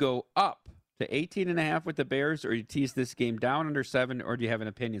 Do you go up to 18.5 with the Bears, or do you tease this game down under 7, or do you have an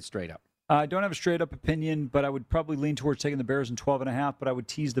opinion straight up? I don't have a straight-up opinion, but I would probably lean towards taking the Bears in 12.5, but I would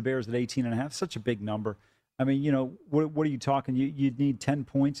tease the Bears at 18.5. Such a big number. I mean, what are you talking? You'd need 10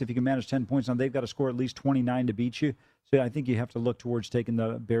 points. If you can manage 10 points, now they've got to score at least 29 to beat you. So I think you have to look towards taking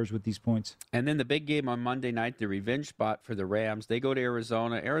the Bears with these points. And then the big game on Monday night, the revenge spot for the Rams. They go to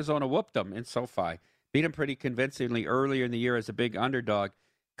Arizona. Arizona whooped them in SoFi. Beat them pretty convincingly earlier in the year as a big underdog.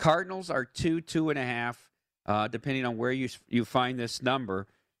 Cardinals are 2.5, depending on where you find this number.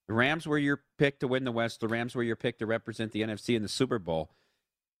 The Rams were your pick to win the West. The Rams were your pick to represent the NFC in the Super Bowl.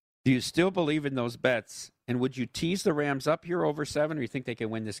 Do you still believe in those bets? And would you tease the Rams up here over 7, or you think they can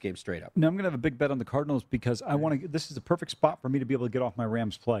win this game straight up? No, I'm going to have a big bet on the Cardinals because I want to. This is a perfect spot for me to be able to get off my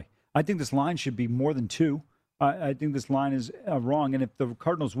Rams play. I think this line should be more than 2. I think this line is wrong. And if the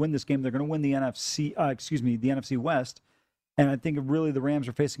Cardinals win this game, they're going to win the NFC West. And I think really the Rams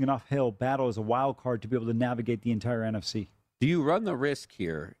are facing an uphill battle as a wild card to be able to navigate the entire NFC. Do you run the risk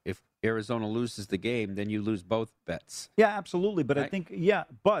here if Arizona loses the game, then you lose both bets? Yeah, absolutely. But right? I think,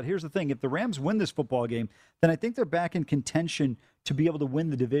 but here's the thing. If the Rams win this football game, then I think they're back in contention to be able to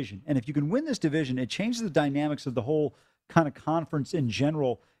win the division. And if you can win this division, it changes the dynamics of the whole kind of conference in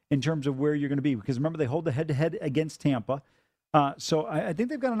general in terms of where you're going to be. Because remember, they hold the head-to-head against Tampa. So I think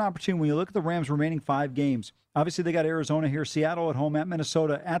they've got an opportunity. When you look at the Rams' remaining 5 games, obviously they got Arizona here, Seattle at home, at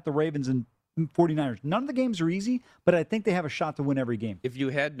Minnesota, at the Ravens, and 49ers. None of the games are easy, but I think they have a shot to win every game. If you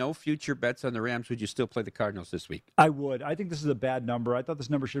had no future bets on the Rams, would you still play the Cardinals this week? I would. I think this is a bad number. I thought this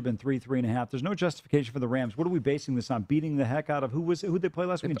number should have been 3.5. There's no justification for the Rams. What are we basing this on? Beating the heck out of who they play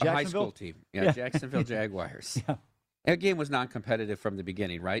last week? A Jacksonville? high school team. Yeah. Jacksonville Jaguars. Yeah. That game was non-competitive from the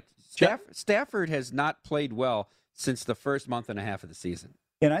beginning, right? Stafford has not played well since the first month and a half of the season.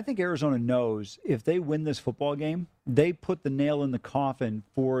 And I think Arizona knows if they win this football game, they put the nail in the coffin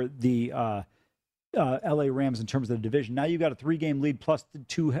for the L.A. Rams in terms of the division. Now you've got a 3-game lead plus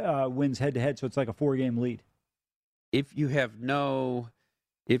 2 wins head-to-head, so it's like a 4-game lead. If we look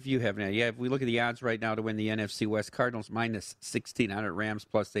at the odds right now to win the NFC West, Cardinals minus 1,600, Rams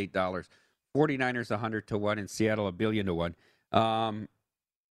plus $8, 49ers 100 to 1, and Seattle $1 billion to 1.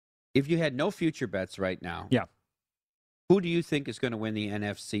 If you had no future bets right now, who do you think is going to win the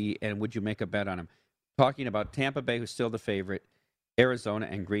NFC, and would you make a bet on them? Talking about Tampa Bay, who's still the favorite, Arizona,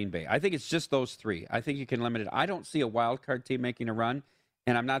 and Green Bay. I think it's just those 3. I think you can limit it. I don't see a wild card team making a run,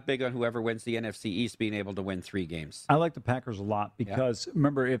 and I'm not big on whoever wins the NFC East being able to win 3 games. I like the Packers a lot because,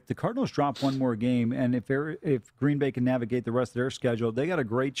 remember, if the Cardinals drop one more game and if Green Bay can navigate the rest of their schedule, they got a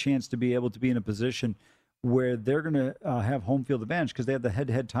great chance to be able to be in a position where they're going to have home field advantage because they have the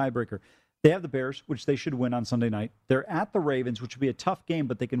head-to-head tiebreaker. They have the Bears, which they should win on Sunday night. They're at the Ravens, which will be a tough game,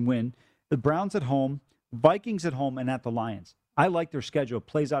 but they can win. The Browns at home, Vikings at home, and at the Lions. I like their schedule. It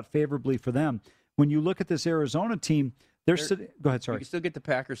plays out favorably for them. When you look at this Arizona team, they're sitting. Go ahead, sorry. You can still get the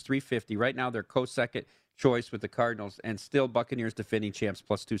Packers 350. Right now, they're co-second choice with the Cardinals, and still Buccaneers defending champs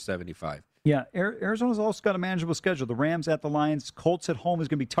plus 275. Yeah, Arizona's also got a manageable schedule. The Rams at the Lions, Colts at home is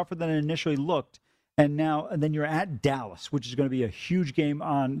going to be tougher than it initially looked. And then you're at Dallas, which is going to be a huge game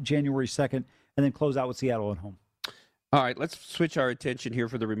on January 2nd, and then close out with Seattle at home. All right, let's switch our attention here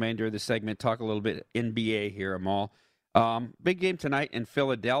for the remainder of the segment. Talk a little bit NBA here, Amal. Big game tonight in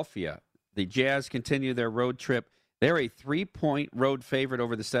Philadelphia. The Jazz continue their road trip. They're a 3-point road favorite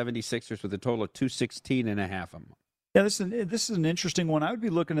over the 76ers with a total of 216.5. Yeah, this is an interesting one. I would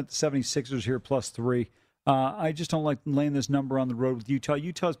be looking at the 76ers here plus 3. I just don't like laying this number on the road with Utah.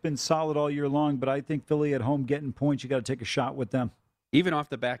 Utah's been solid all year long, but I think Philly at home getting points, you got to take a shot with them. Even off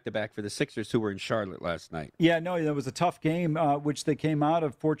the back-to-back for the Sixers, who were in Charlotte last night. Yeah, no, that was a tough game, which they came out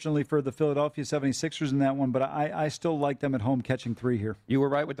of, fortunately, for the Philadelphia 76ers in that one. But I still like them at home catching 3 here. You were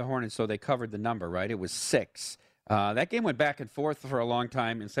right with the Hornets, so they covered the number, right? It was 6. That game went back and forth for a long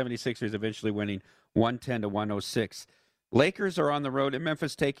time, and 76ers eventually winning 110 to 106. Lakers are on the road in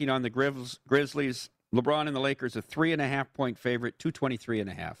Memphis taking on the Grizzlies. LeBron and the Lakers a 3.5-point favorite,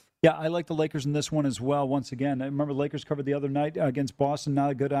 223.5. Yeah, I like the Lakers in this one as well. Once again, I remember the Lakers covered the other night against Boston. Now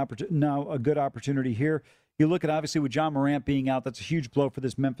a good opportunity here. You look at, obviously, with John Morant being out, that's a huge blow for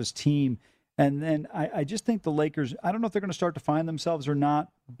this Memphis team. And then I just think the Lakers, I don't know if they're going to start to find themselves or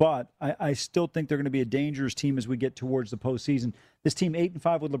not, but I still think they're going to be a dangerous team as we get towards the postseason. This team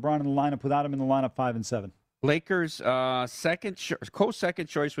 8-5 with LeBron in the lineup, without him in the lineup 5-7. Lakers co-second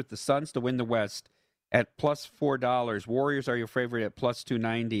choice with the Suns to win the West at plus $4. Warriors are your favorite at plus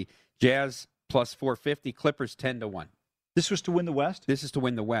 290. Jazz plus 450. Clippers 10 to 1. This was to win the West? This is to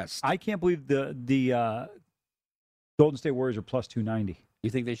win the West. I can't believe the Golden State Warriors are plus 290. You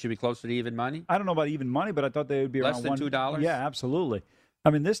think they should be closer to even money? I don't know about even money, but I thought they would be less around than $2. Yeah, absolutely. I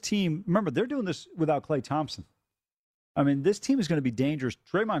mean, this team, remember, they're doing this without Klay Thompson. I mean, this team is going to be dangerous.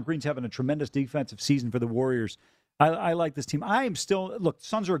 Draymond Green's having a tremendous defensive season for the Warriors. I like this team. I am still, look,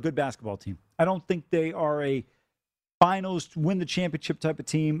 Suns are a good basketball team. I don't think they are a finals, win the championship type of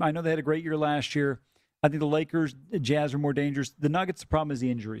team. I know they had a great year last year. I think the Lakers, the Jazz are more dangerous. The Nuggets, the problem is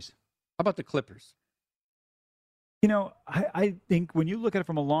the injuries. How about the Clippers? You know, I think when you look at it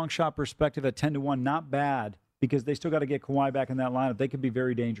from a long shot perspective at 10 to 1, not bad, because they still got to get Kawhi back in that lineup. They could be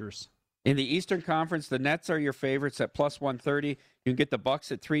very dangerous. In the Eastern Conference, the Nets are your favorites at plus 130. You can get the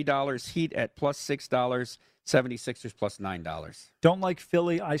Bucks at $3, Heat at plus $6, 76ers plus $9. Don't like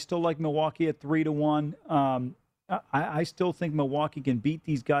Philly. I still like Milwaukee at 3 to 1. I still think Milwaukee can beat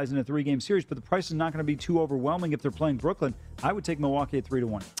these guys in a 3-game series, but the price is not going to be too overwhelming if they're playing Brooklyn. I would take Milwaukee at 3 to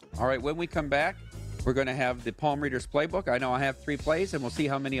 1. All right, when we come back, we're going to have the Palm Readers Playbook. I know I have 3 plays, and we'll see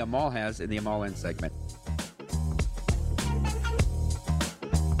how many Amal has in the Amal End segment.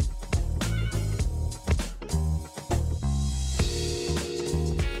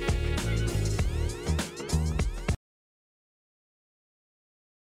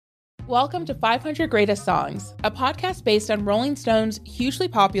 Welcome to 500 Greatest Songs, a podcast based on Rolling Stone's hugely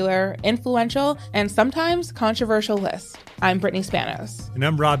popular, influential, and sometimes controversial list. I'm Brittany Spanos. And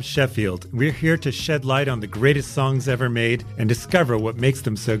I'm Rob Sheffield. We're here to shed light on the greatest songs ever made and discover what makes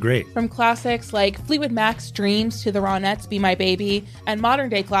them so great. From classics like Fleetwood Mac's Dreams to the Ronettes' Be My Baby, and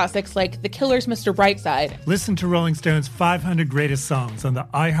modern-day classics like The Killer's Mr. Brightside. Listen to Rolling Stone's 500 Greatest Songs on the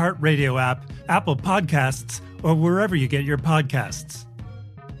iHeartRadio app, Apple Podcasts, or wherever you get your podcasts.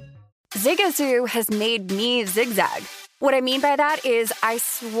 Zigazoo has made me zigzag. What I mean by that is I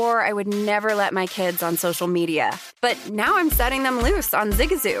swore I would never let my kids on social media, but now I'm setting them loose on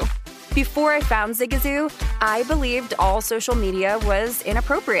Zigazoo. Before I found Zigazoo, I believed all social media was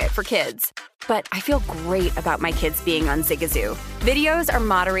inappropriate for kids. But I feel great about my kids being on Zigazoo. Videos are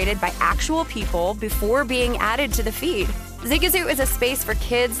moderated by actual people before being added to the feed. Zigazoo is a space for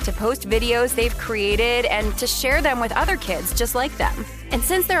kids to post videos they've created and to share them with other kids just like them. And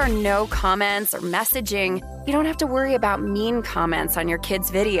since there are no comments or messaging, you don't have to worry about mean comments on your kids'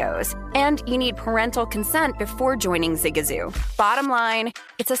 videos. And you need parental consent before joining Zigazoo. Bottom line,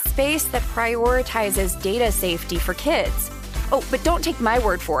 it's a space that prioritizes data safety for kids. Oh, but don't take my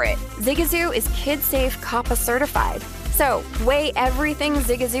word for it. Zigazoo is KidSafe COPPA certified. So weigh everything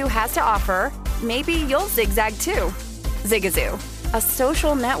Zigazoo has to offer. Maybe you'll zigzag too. Zigazoo, a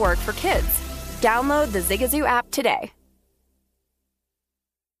social network for kids. Download the Zigazoo app today.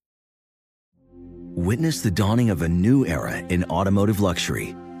 Witness the dawning of a new era in automotive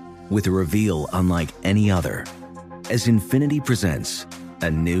luxury with a reveal unlike any other as Infiniti presents a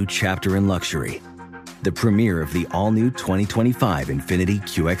new chapter in luxury, the premiere of the all-new 2025 Infiniti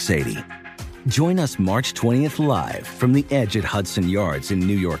QX80. Join us March 20th live from the Edge at Hudson Yards in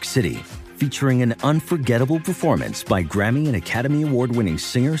New York City, featuring an unforgettable performance by Grammy and Academy Award-winning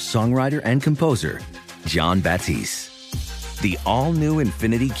singer, songwriter, and composer, Jon Batiste. The all-new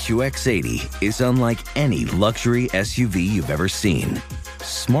Infiniti QX80 is unlike any luxury SUV you've ever seen.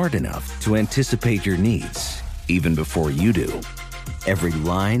 Smart enough to anticipate your needs, even before you do. Every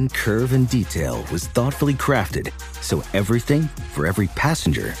line, curve, and detail was thoughtfully crafted, so everything for every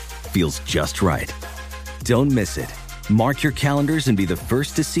passenger feels just right. Don't miss it. Mark your calendars and be the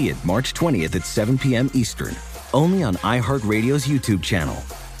first to see it March 20th at 7 p.m. Eastern, only on iHeartRadio's YouTube channel.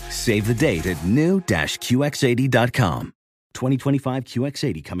 Save the date at new-QX80.com. 2025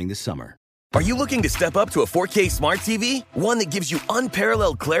 QX80 coming this summer. Are you looking to step up to a 4K smart TV? One that gives you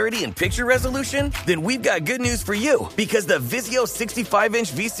unparalleled clarity and picture resolution? Then we've got good news for you, because the Vizio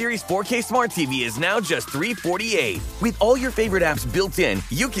 65-inch V-Series 4K smart TV is now just $348. With all your favorite apps built in,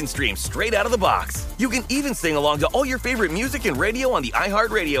 you can stream straight out of the box. You can even sing along to all your favorite music and radio on the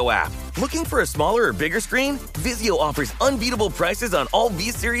iHeartRadio app. Looking for a smaller or bigger screen? Vizio offers unbeatable prices on all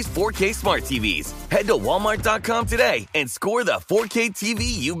V-Series 4K smart TVs. Head to Walmart.com today and score the 4K TV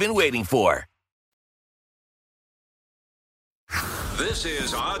you've been waiting for. This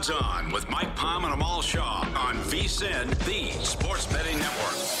is Odds On with Mike Palm and Amal Shaw on VSiN, the Sports Betting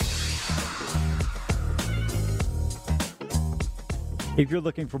Network. If you're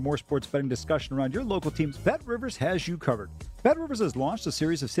looking for more sports betting discussion around your local teams, BetRivers has you covered. BetRivers has launched a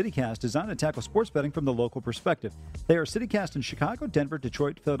series of CityCasts designed to tackle sports betting from the local perspective. They are CityCast in Chicago, Denver,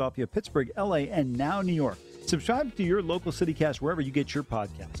 Detroit, Philadelphia, Pittsburgh, LA, and now New York. Subscribe to your local CityCast wherever you get your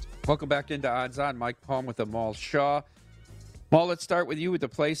podcast. Welcome back into Odds On. Mike Palm with Amal Shaw. Mal, let's start with you with the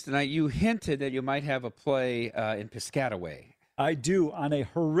plays tonight. You hinted that you might have a play in Piscataway. I do, on a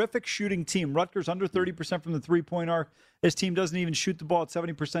horrific shooting team. Rutgers under 30% from the three-point arc. This team doesn't even shoot the ball at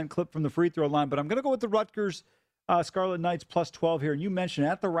 70% clip from the free throw line. But I'm going to go with the Rutgers Scarlet Knights plus 12 here. And you mentioned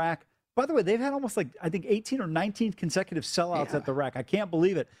at the rack. By the way, they've had almost 18 or 19 consecutive sellouts at the rack. I can't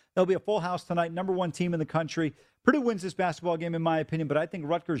believe it. There'll be a full house tonight. Number one team in the country. Purdue wins this basketball game, in my opinion. But I think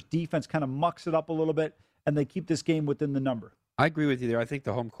Rutgers' defense kind of mucks it up a little bit, and they keep this game within the number. I agree with you there. I think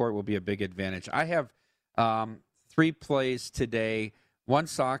the home court will be a big advantage. I have 3 plays today, one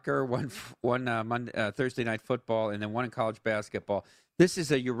soccer, one Thursday night football, and then one in college basketball. This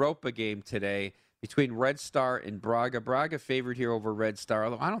is a Europa game today between Red Star and Braga. Braga favored here over Red Star,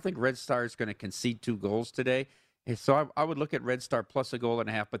 although I don't think Red Star is going to concede 2 goals today. So I would look at Red Star plus a goal and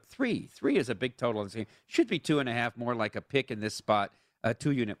a half, but 3 is a big total in this game. Should be 2.5, more like a pick in this spot. A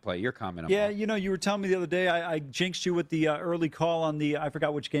 2-unit play. Your comment on that? Yeah, you were telling me the other day, I jinxed you with the early call on the, I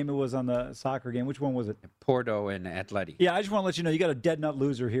forgot which game it was on the soccer game. Which one was it? Porto and Atleti. Yeah, I just want to let you know, you got a dead nut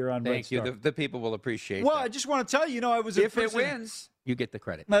loser here on Red Star. Thank you. The people will appreciate Well, that. I just want to tell you, I was if it wins, you get the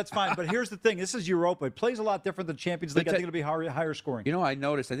credit. That's fine, but here's the thing. This is Europa. It plays a lot different than Champions League. I think it'll be higher scoring. I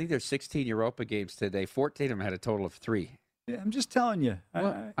noticed, I think there's 16 Europa games today. 14 of them had a total of 3. I'm just telling you.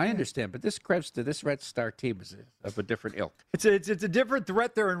 Well, I understand, but this Red Star team is of a different ilk. It's a different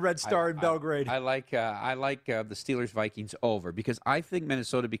threat there in Red Star in Belgrade. I like the Steelers-Vikings over because I think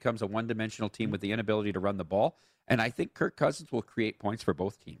Minnesota becomes a one-dimensional team with the inability to run the ball, and I think Kirk Cousins will create points for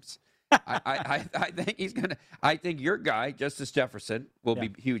both teams. I think he's gonna. I think your guy, Justice Jefferson, will be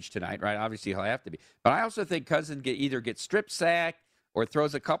huge tonight, right? Obviously, he'll have to be. But I also think Cousins either gets strip sacked or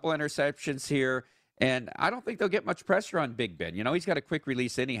throws a couple interceptions here. And I don't think they'll get much pressure on Big Ben. You know, he's got a quick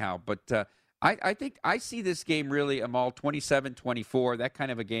release anyhow. But I think I see this game really, Amal, 27-24, that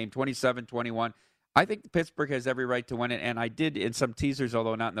kind of a game, 27-21. I think Pittsburgh has every right to win it. And I did, in some teasers,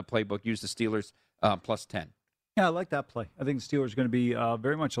 although not in the playbook, use the Steelers plus 10. Yeah, I like that play. I think the Steelers are going to be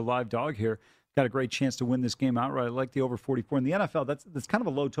very much a live dog here. Got a great chance to win this game outright. I like the over 44. In the NFL, that's kind of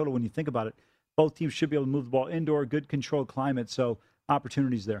a low total when you think about it. Both teams should be able to move the ball indoor, good controlled climate. So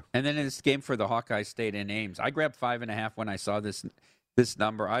opportunities there. And then in this game for the Hawkeye State in Ames, I grabbed 5.5 when I saw this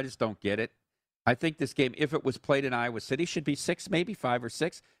number. I just don't get it. I think this game, if it was played in Iowa City, should be 6, maybe 5 or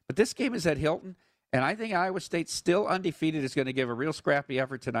 6. But this game is at Hilton, and I think Iowa State, still undefeated, is going to give a real scrappy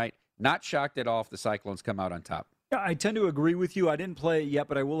effort tonight. Not shocked at all if the Cyclones come out on top. Yeah, I tend to agree with you. I didn't play it yet,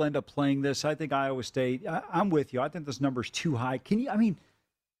 but I will end up playing this. I think Iowa State, I'm with you. I think this number is too high.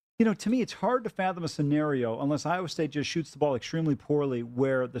 To me, it's hard to fathom a scenario unless Iowa State just shoots the ball extremely poorly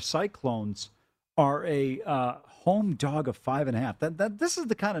where the Cyclones are a home dog of 5.5. This is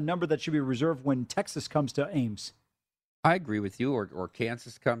the kind of number that should be reserved when Texas comes to Ames. I agree with you, or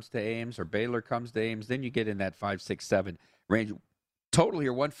Kansas comes to Ames, or Baylor comes to Ames. Then you get in that 5, 6, 7 range. Total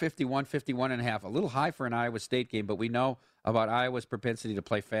here, 150, 151.5. A little high for an Iowa State game, but we know about Iowa's propensity to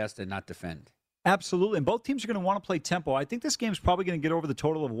play fast and not defend. Absolutely, and both teams are going to want to play tempo. I think this game's probably going to get over the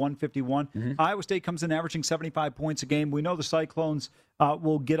total of 151. Mm-hmm. Iowa State comes in averaging 75 points a game. We know the Cyclones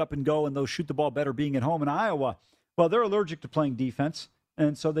will get up and go, and they'll shoot the ball better being at home. And Iowa, well, they're allergic to playing defense,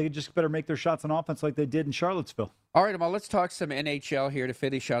 and so they just better make their shots on offense like they did in Charlottesville. All right, well, let's talk some NHL here to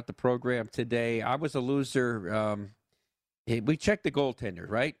finish out the program today. I was a loser. We checked the goaltender,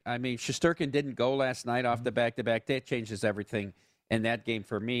 right? I mean, Shesterkin didn't go last night off the back-to-back. That changes everything in that game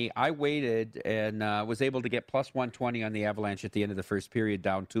for me. I waited and was able to get plus 120 on the Avalanche at the end of the first period,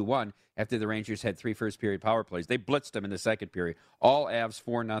 down 2-1, after the Rangers had 3 first-period power plays. They blitzed them in the second period. All Avs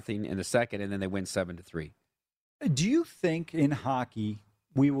 4-0 in the second, and then they win 7-3. Do you think in hockey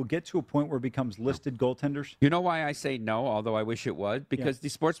we will get to a point where it becomes listed goaltenders? You know why I say no, although I wish it would? Because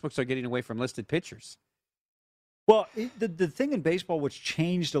these sportsbooks are getting away from listed pitchers. Well, the thing in baseball which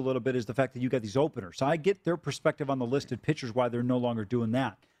changed a little bit is the fact that you got these openers. So I get their perspective on the listed pitchers, why they're no longer doing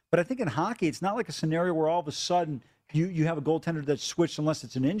that. But I think in hockey, it's not like a scenario where all of a sudden you have a goaltender that's switched unless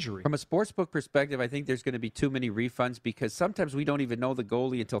it's an injury. From a sportsbook perspective, I think there's going to be too many refunds because sometimes we don't even know the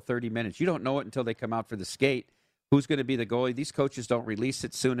goalie until 30 minutes. You don't know it until they come out for the skate. Who's going to be the goalie? These coaches don't release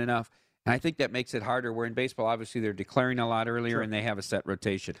it soon enough. And I think that makes it harder, where in baseball, obviously, they're declaring a lot earlier and they have a set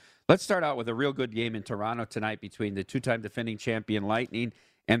rotation. Let's start out with a real good game in Toronto tonight between the two-time defending champion Lightning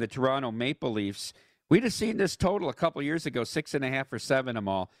and the Toronto Maple Leafs. We'd have seen this total a couple years ago, 6.5 or 7 them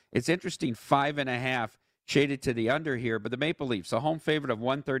all. It's interesting, 5.5 shaded to the under here, but the Maple Leafs, a home favorite of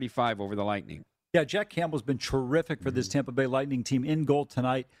 135 over the Lightning. Yeah, Jack Campbell's been terrific for this Tampa Bay Lightning team in goal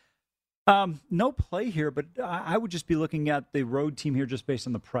tonight. No play here, but I would just be looking at the road team here just based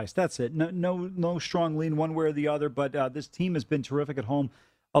on the price. That's it. No strong lean one way or the other, but this team has been terrific at home.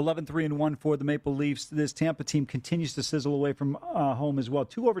 11-3-1 for the Maple Leafs. This Tampa team continues to sizzle away from home as well.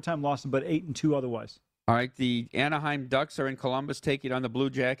 2 overtime losses, but 8-2 otherwise. All right, the Anaheim Ducks are in Columbus taking on the Blue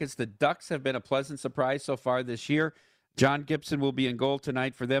Jackets. The Ducks have been a pleasant surprise so far this year. John Gibson will be in goal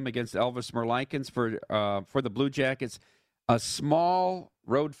tonight for them against Elvis Merzlikins for the Blue Jackets. A small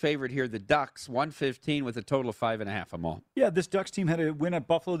road favorite here, the Ducks, 115 with a total of 5.5 them all. Yeah, this Ducks team had a win at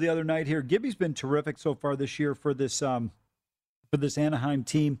Buffalo the other night here. Gibby's been terrific so far this year for this Anaheim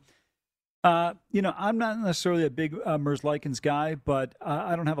team. I'm not necessarily a big Merzlikins guy, but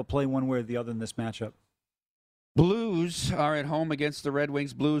I don't have a play one way or the other in this matchup. Blues are at home against the Red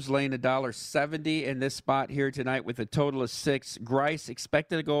Wings. Blues laying $1.70 in this spot here tonight with a total of 6. Greiss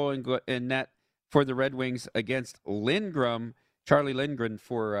expected to go in net for the Red Wings against Lindgren, Charlie Lindgren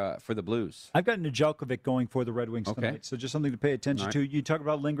for the Blues. I've got Nedeljkovic going for the Red Wings tonight, so just something to pay attention to. You talk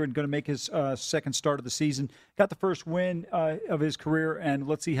about Lindgren going to make his second start of the season. Got the first win of his career, and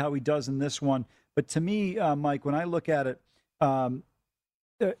let's see how he does in this one. But to me, Mike, when I look at it, I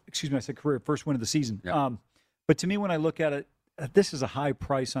said career, first win of the season. Yeah. But to me, when I look at it, this is a high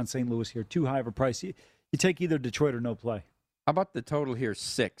price on St. Louis here, too high of a price. You take either Detroit or no play. How about the total here,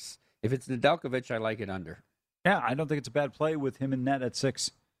 6? If it's Nedeljkovic, I like it under. Yeah, I don't think it's a bad play with him in net at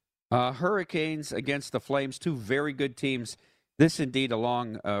 6. Hurricanes against the Flames, two very good teams. This indeed a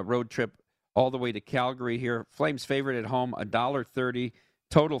long road trip all the way to Calgary here. Flames favorite at home, $1.30.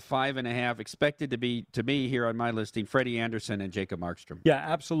 Total 5.5. Expected to be, to me here on my listing, Freddie Anderson and Jacob Markstrom. Yeah,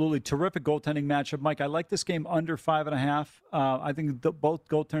 absolutely. Terrific goaltending matchup. Mike, I like this game under 5.5. I think both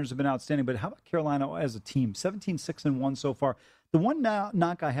goaltenders have been outstanding. But how about Carolina as a team? 17-6-1 so far. The one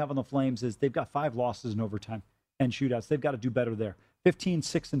knock I have on the Flames is they've got 5 losses in overtime and shootouts. They've got to do better there.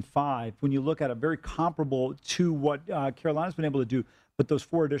 15-6-5. When you look at it, very comparable to what Carolina's been able to do, but those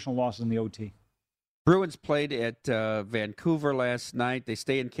 4 additional losses in the OT. Bruins played at Vancouver last night. They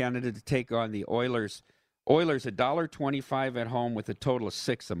stay in Canada to take on the Oilers. Oilers $1.25 at home with a total of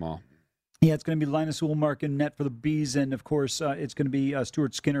 6 them all. Yeah, it's going to be Linus Ullmark in net for the Bees, and of course it's going to be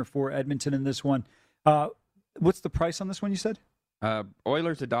Stuart Skinner for Edmonton in this one. What's the price on this one? You said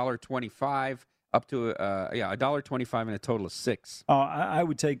Oilers $1.25 up to $1.25 and a total of 6. I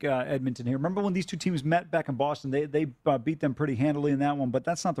would take Edmonton here. Remember when these two teams met back in Boston? They beat them pretty handily in that one, but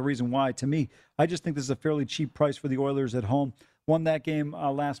that's not the reason why. To me, I just think this is a fairly cheap price for the Oilers at home. Won that game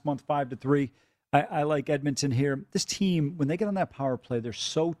last month 5-3. I like Edmonton here. This team, when they get on that power play, they're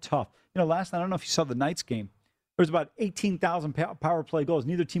so tough. You know, last night, I don't know if you saw the Knights game. There was about 18,000 power play goals.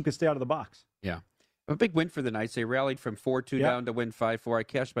 Neither team could stay out of the box. Yeah. A big win for the Knights. They rallied from 4-2 down to win 5-4. I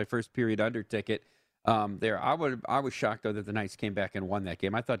cashed my first period under ticket there. I was shocked, though, that the Knights came back and won that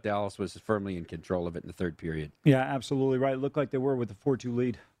game. I thought Dallas was firmly in control of it in the third period. Yeah, absolutely right. It looked like they were with the 4-2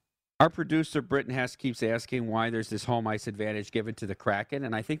 lead. Our producer, Britton Hess, keeps asking why there's this home ice advantage given to the Kraken,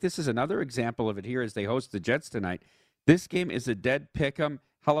 and I think this is another example of it here as they host the Jets tonight. This game is a dead pick'em.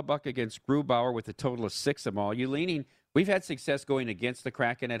 Hellebuck against Grubauer with a total of 6 them all. You leaning? We've had success going against the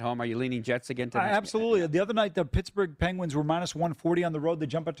Kraken at home. Are you leaning Jets again tonight? Absolutely. The other night, the Pittsburgh Penguins were minus 140 on the road. They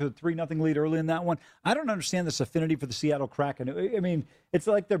jump up to a 3-0 lead early in that one. I don't understand this affinity for the Seattle Kraken. I mean, it's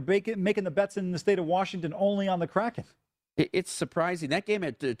like they're making the bets in the state of Washington only on the Kraken. It's surprising. That game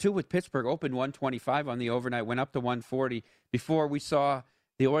at 2 with Pittsburgh opened 125 on the overnight, went up to 140. Before we saw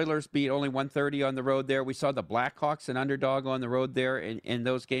the Oilers beat only 130 on the road there. We saw the Blackhawks an underdog on the road there in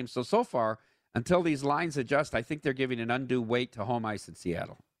those games. So far, until these lines adjust, I think they're giving an undue weight to home ice in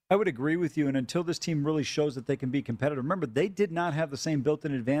Seattle. I would agree with you, and until this team really shows that they can be competitive. Remember, they did not have the same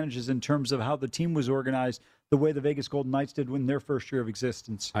built-in advantages in terms of how the team was organized the way the Vegas Golden Knights did in their first year of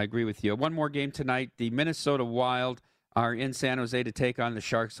existence. I agree with you. One more game tonight. The Minnesota Wild are in San Jose to take on the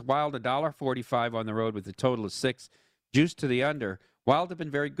Sharks. Wild $1.45 on the road with a total of 6. Juice to the under. Wild have been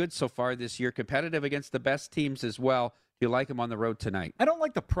very good so far this year, competitive against the best teams as well. You like them on the road tonight? I don't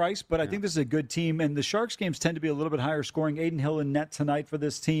like the price, but I think this is a good team. And the Sharks games tend to be a little bit higher scoring. Aiden Hill in net tonight for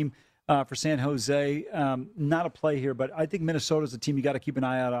this team for San Jose. Not a play here, but I think Minnesota's a team you got to keep an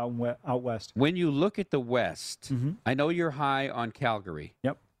eye out west. When you look at the West, I know you're high on Calgary.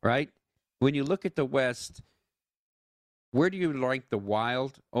 Yep. Right? When you look at the West, where do you rank the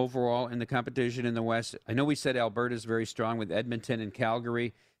Wild overall in the competition in the West? I know we said Alberta's very strong with Edmonton and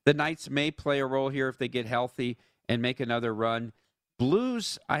Calgary. The Knights may play a role here if they get healthy and make another run.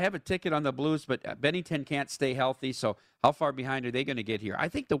 Blues, I have a ticket on the Blues, but Bennington can't stay healthy, so how far behind are they going to get here? I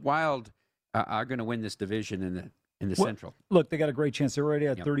think the Wild are going to win this division in the Central. Look, they got a great chance. They're already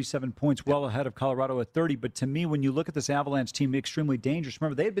at 37 points, well ahead of Colorado at 30. But to me, when you look at this Avalanche team, extremely dangerous.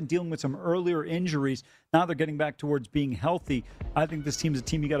 Remember, they had been dealing with some earlier injuries. Now they're getting back towards being healthy. I think this team is a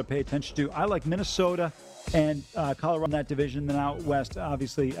team you got to pay attention to. I like Minnesota and Colorado in that division. Then out west,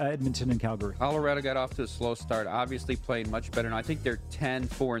 obviously, Edmonton and Calgary. Colorado got off to a slow start, obviously playing much better. Now, I think they're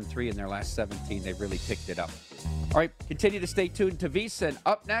 10-4-3 in their last 17. They've really picked it up. All right, continue to stay tuned to VSiN.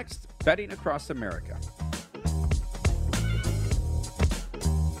 Up next, betting across America.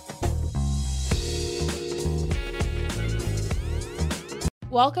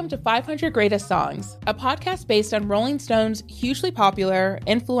 Welcome to 500 Greatest Songs, a podcast based on Rolling Stone's hugely popular,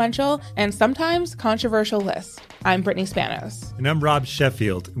 influential, and sometimes controversial list. I'm Brittany Spanos. And I'm Rob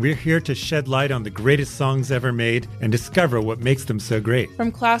Sheffield. We're here to shed light on the greatest songs ever made and discover what makes them so great.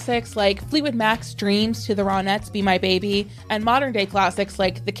 From classics like Fleetwood Mac's Dreams to the Ronettes' Be My Baby, and modern-day classics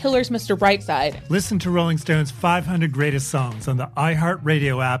like The Killer's Mr. Brightside. Listen to Rolling Stone's 500 Greatest Songs on the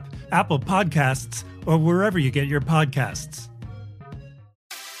iHeartRadio app, Apple Podcasts, or wherever you get your podcasts.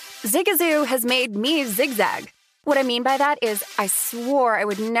 Zigazoo has made me zigzag. What I mean by that is I swore I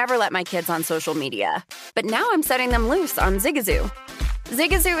would never let my kids on social media. But now I'm setting them loose on Zigazoo.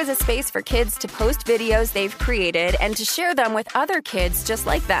 Zigazoo is a space for kids to post videos they've created and to share them with other kids just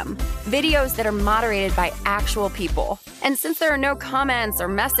like them. Videos that are moderated by actual people. And since there are no comments or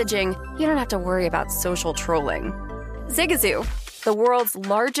messaging, you don't have to worry about social trolling. Zigazoo, the world's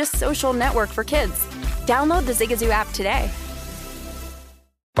largest social network for kids. Download the Zigazoo app today.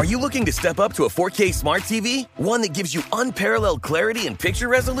 Are you looking to step up to a 4K smart TV? One that gives you unparalleled clarity and picture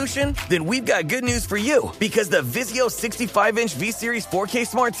resolution? Then we've got good news for you, because the Vizio 65-inch V-Series 4K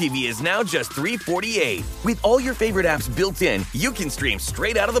smart TV is now just $348. With all your favorite apps built in, you can stream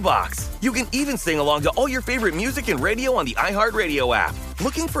straight out of the box. You can even sing along to all your favorite music and radio on the iHeartRadio app.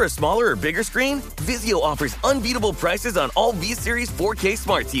 Looking for a smaller or bigger screen? Vizio offers unbeatable prices on all V-Series 4K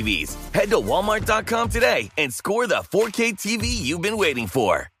smart TVs. Head to Walmart.com today and score the 4K TV you've been waiting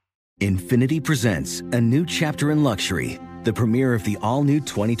for. Infiniti presents a new chapter in luxury, the premiere of the all-new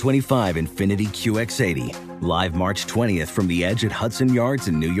 2025 Infiniti QX80, live March 20th from the Edge at Hudson Yards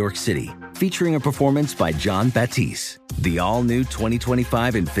in New York City, featuring a performance by John Batiste. The all-new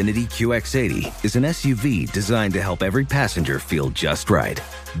 2025 Infiniti QX80 is an SUV designed to help every passenger feel just right.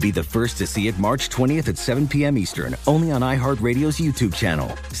 Be the first to see it March 20th at 7 p.m. Eastern, only on iHeartRadio's YouTube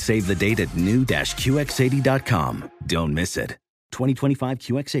channel. Save the date at new-QX80.com. Don't miss it. 2025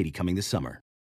 QX80 coming this summer.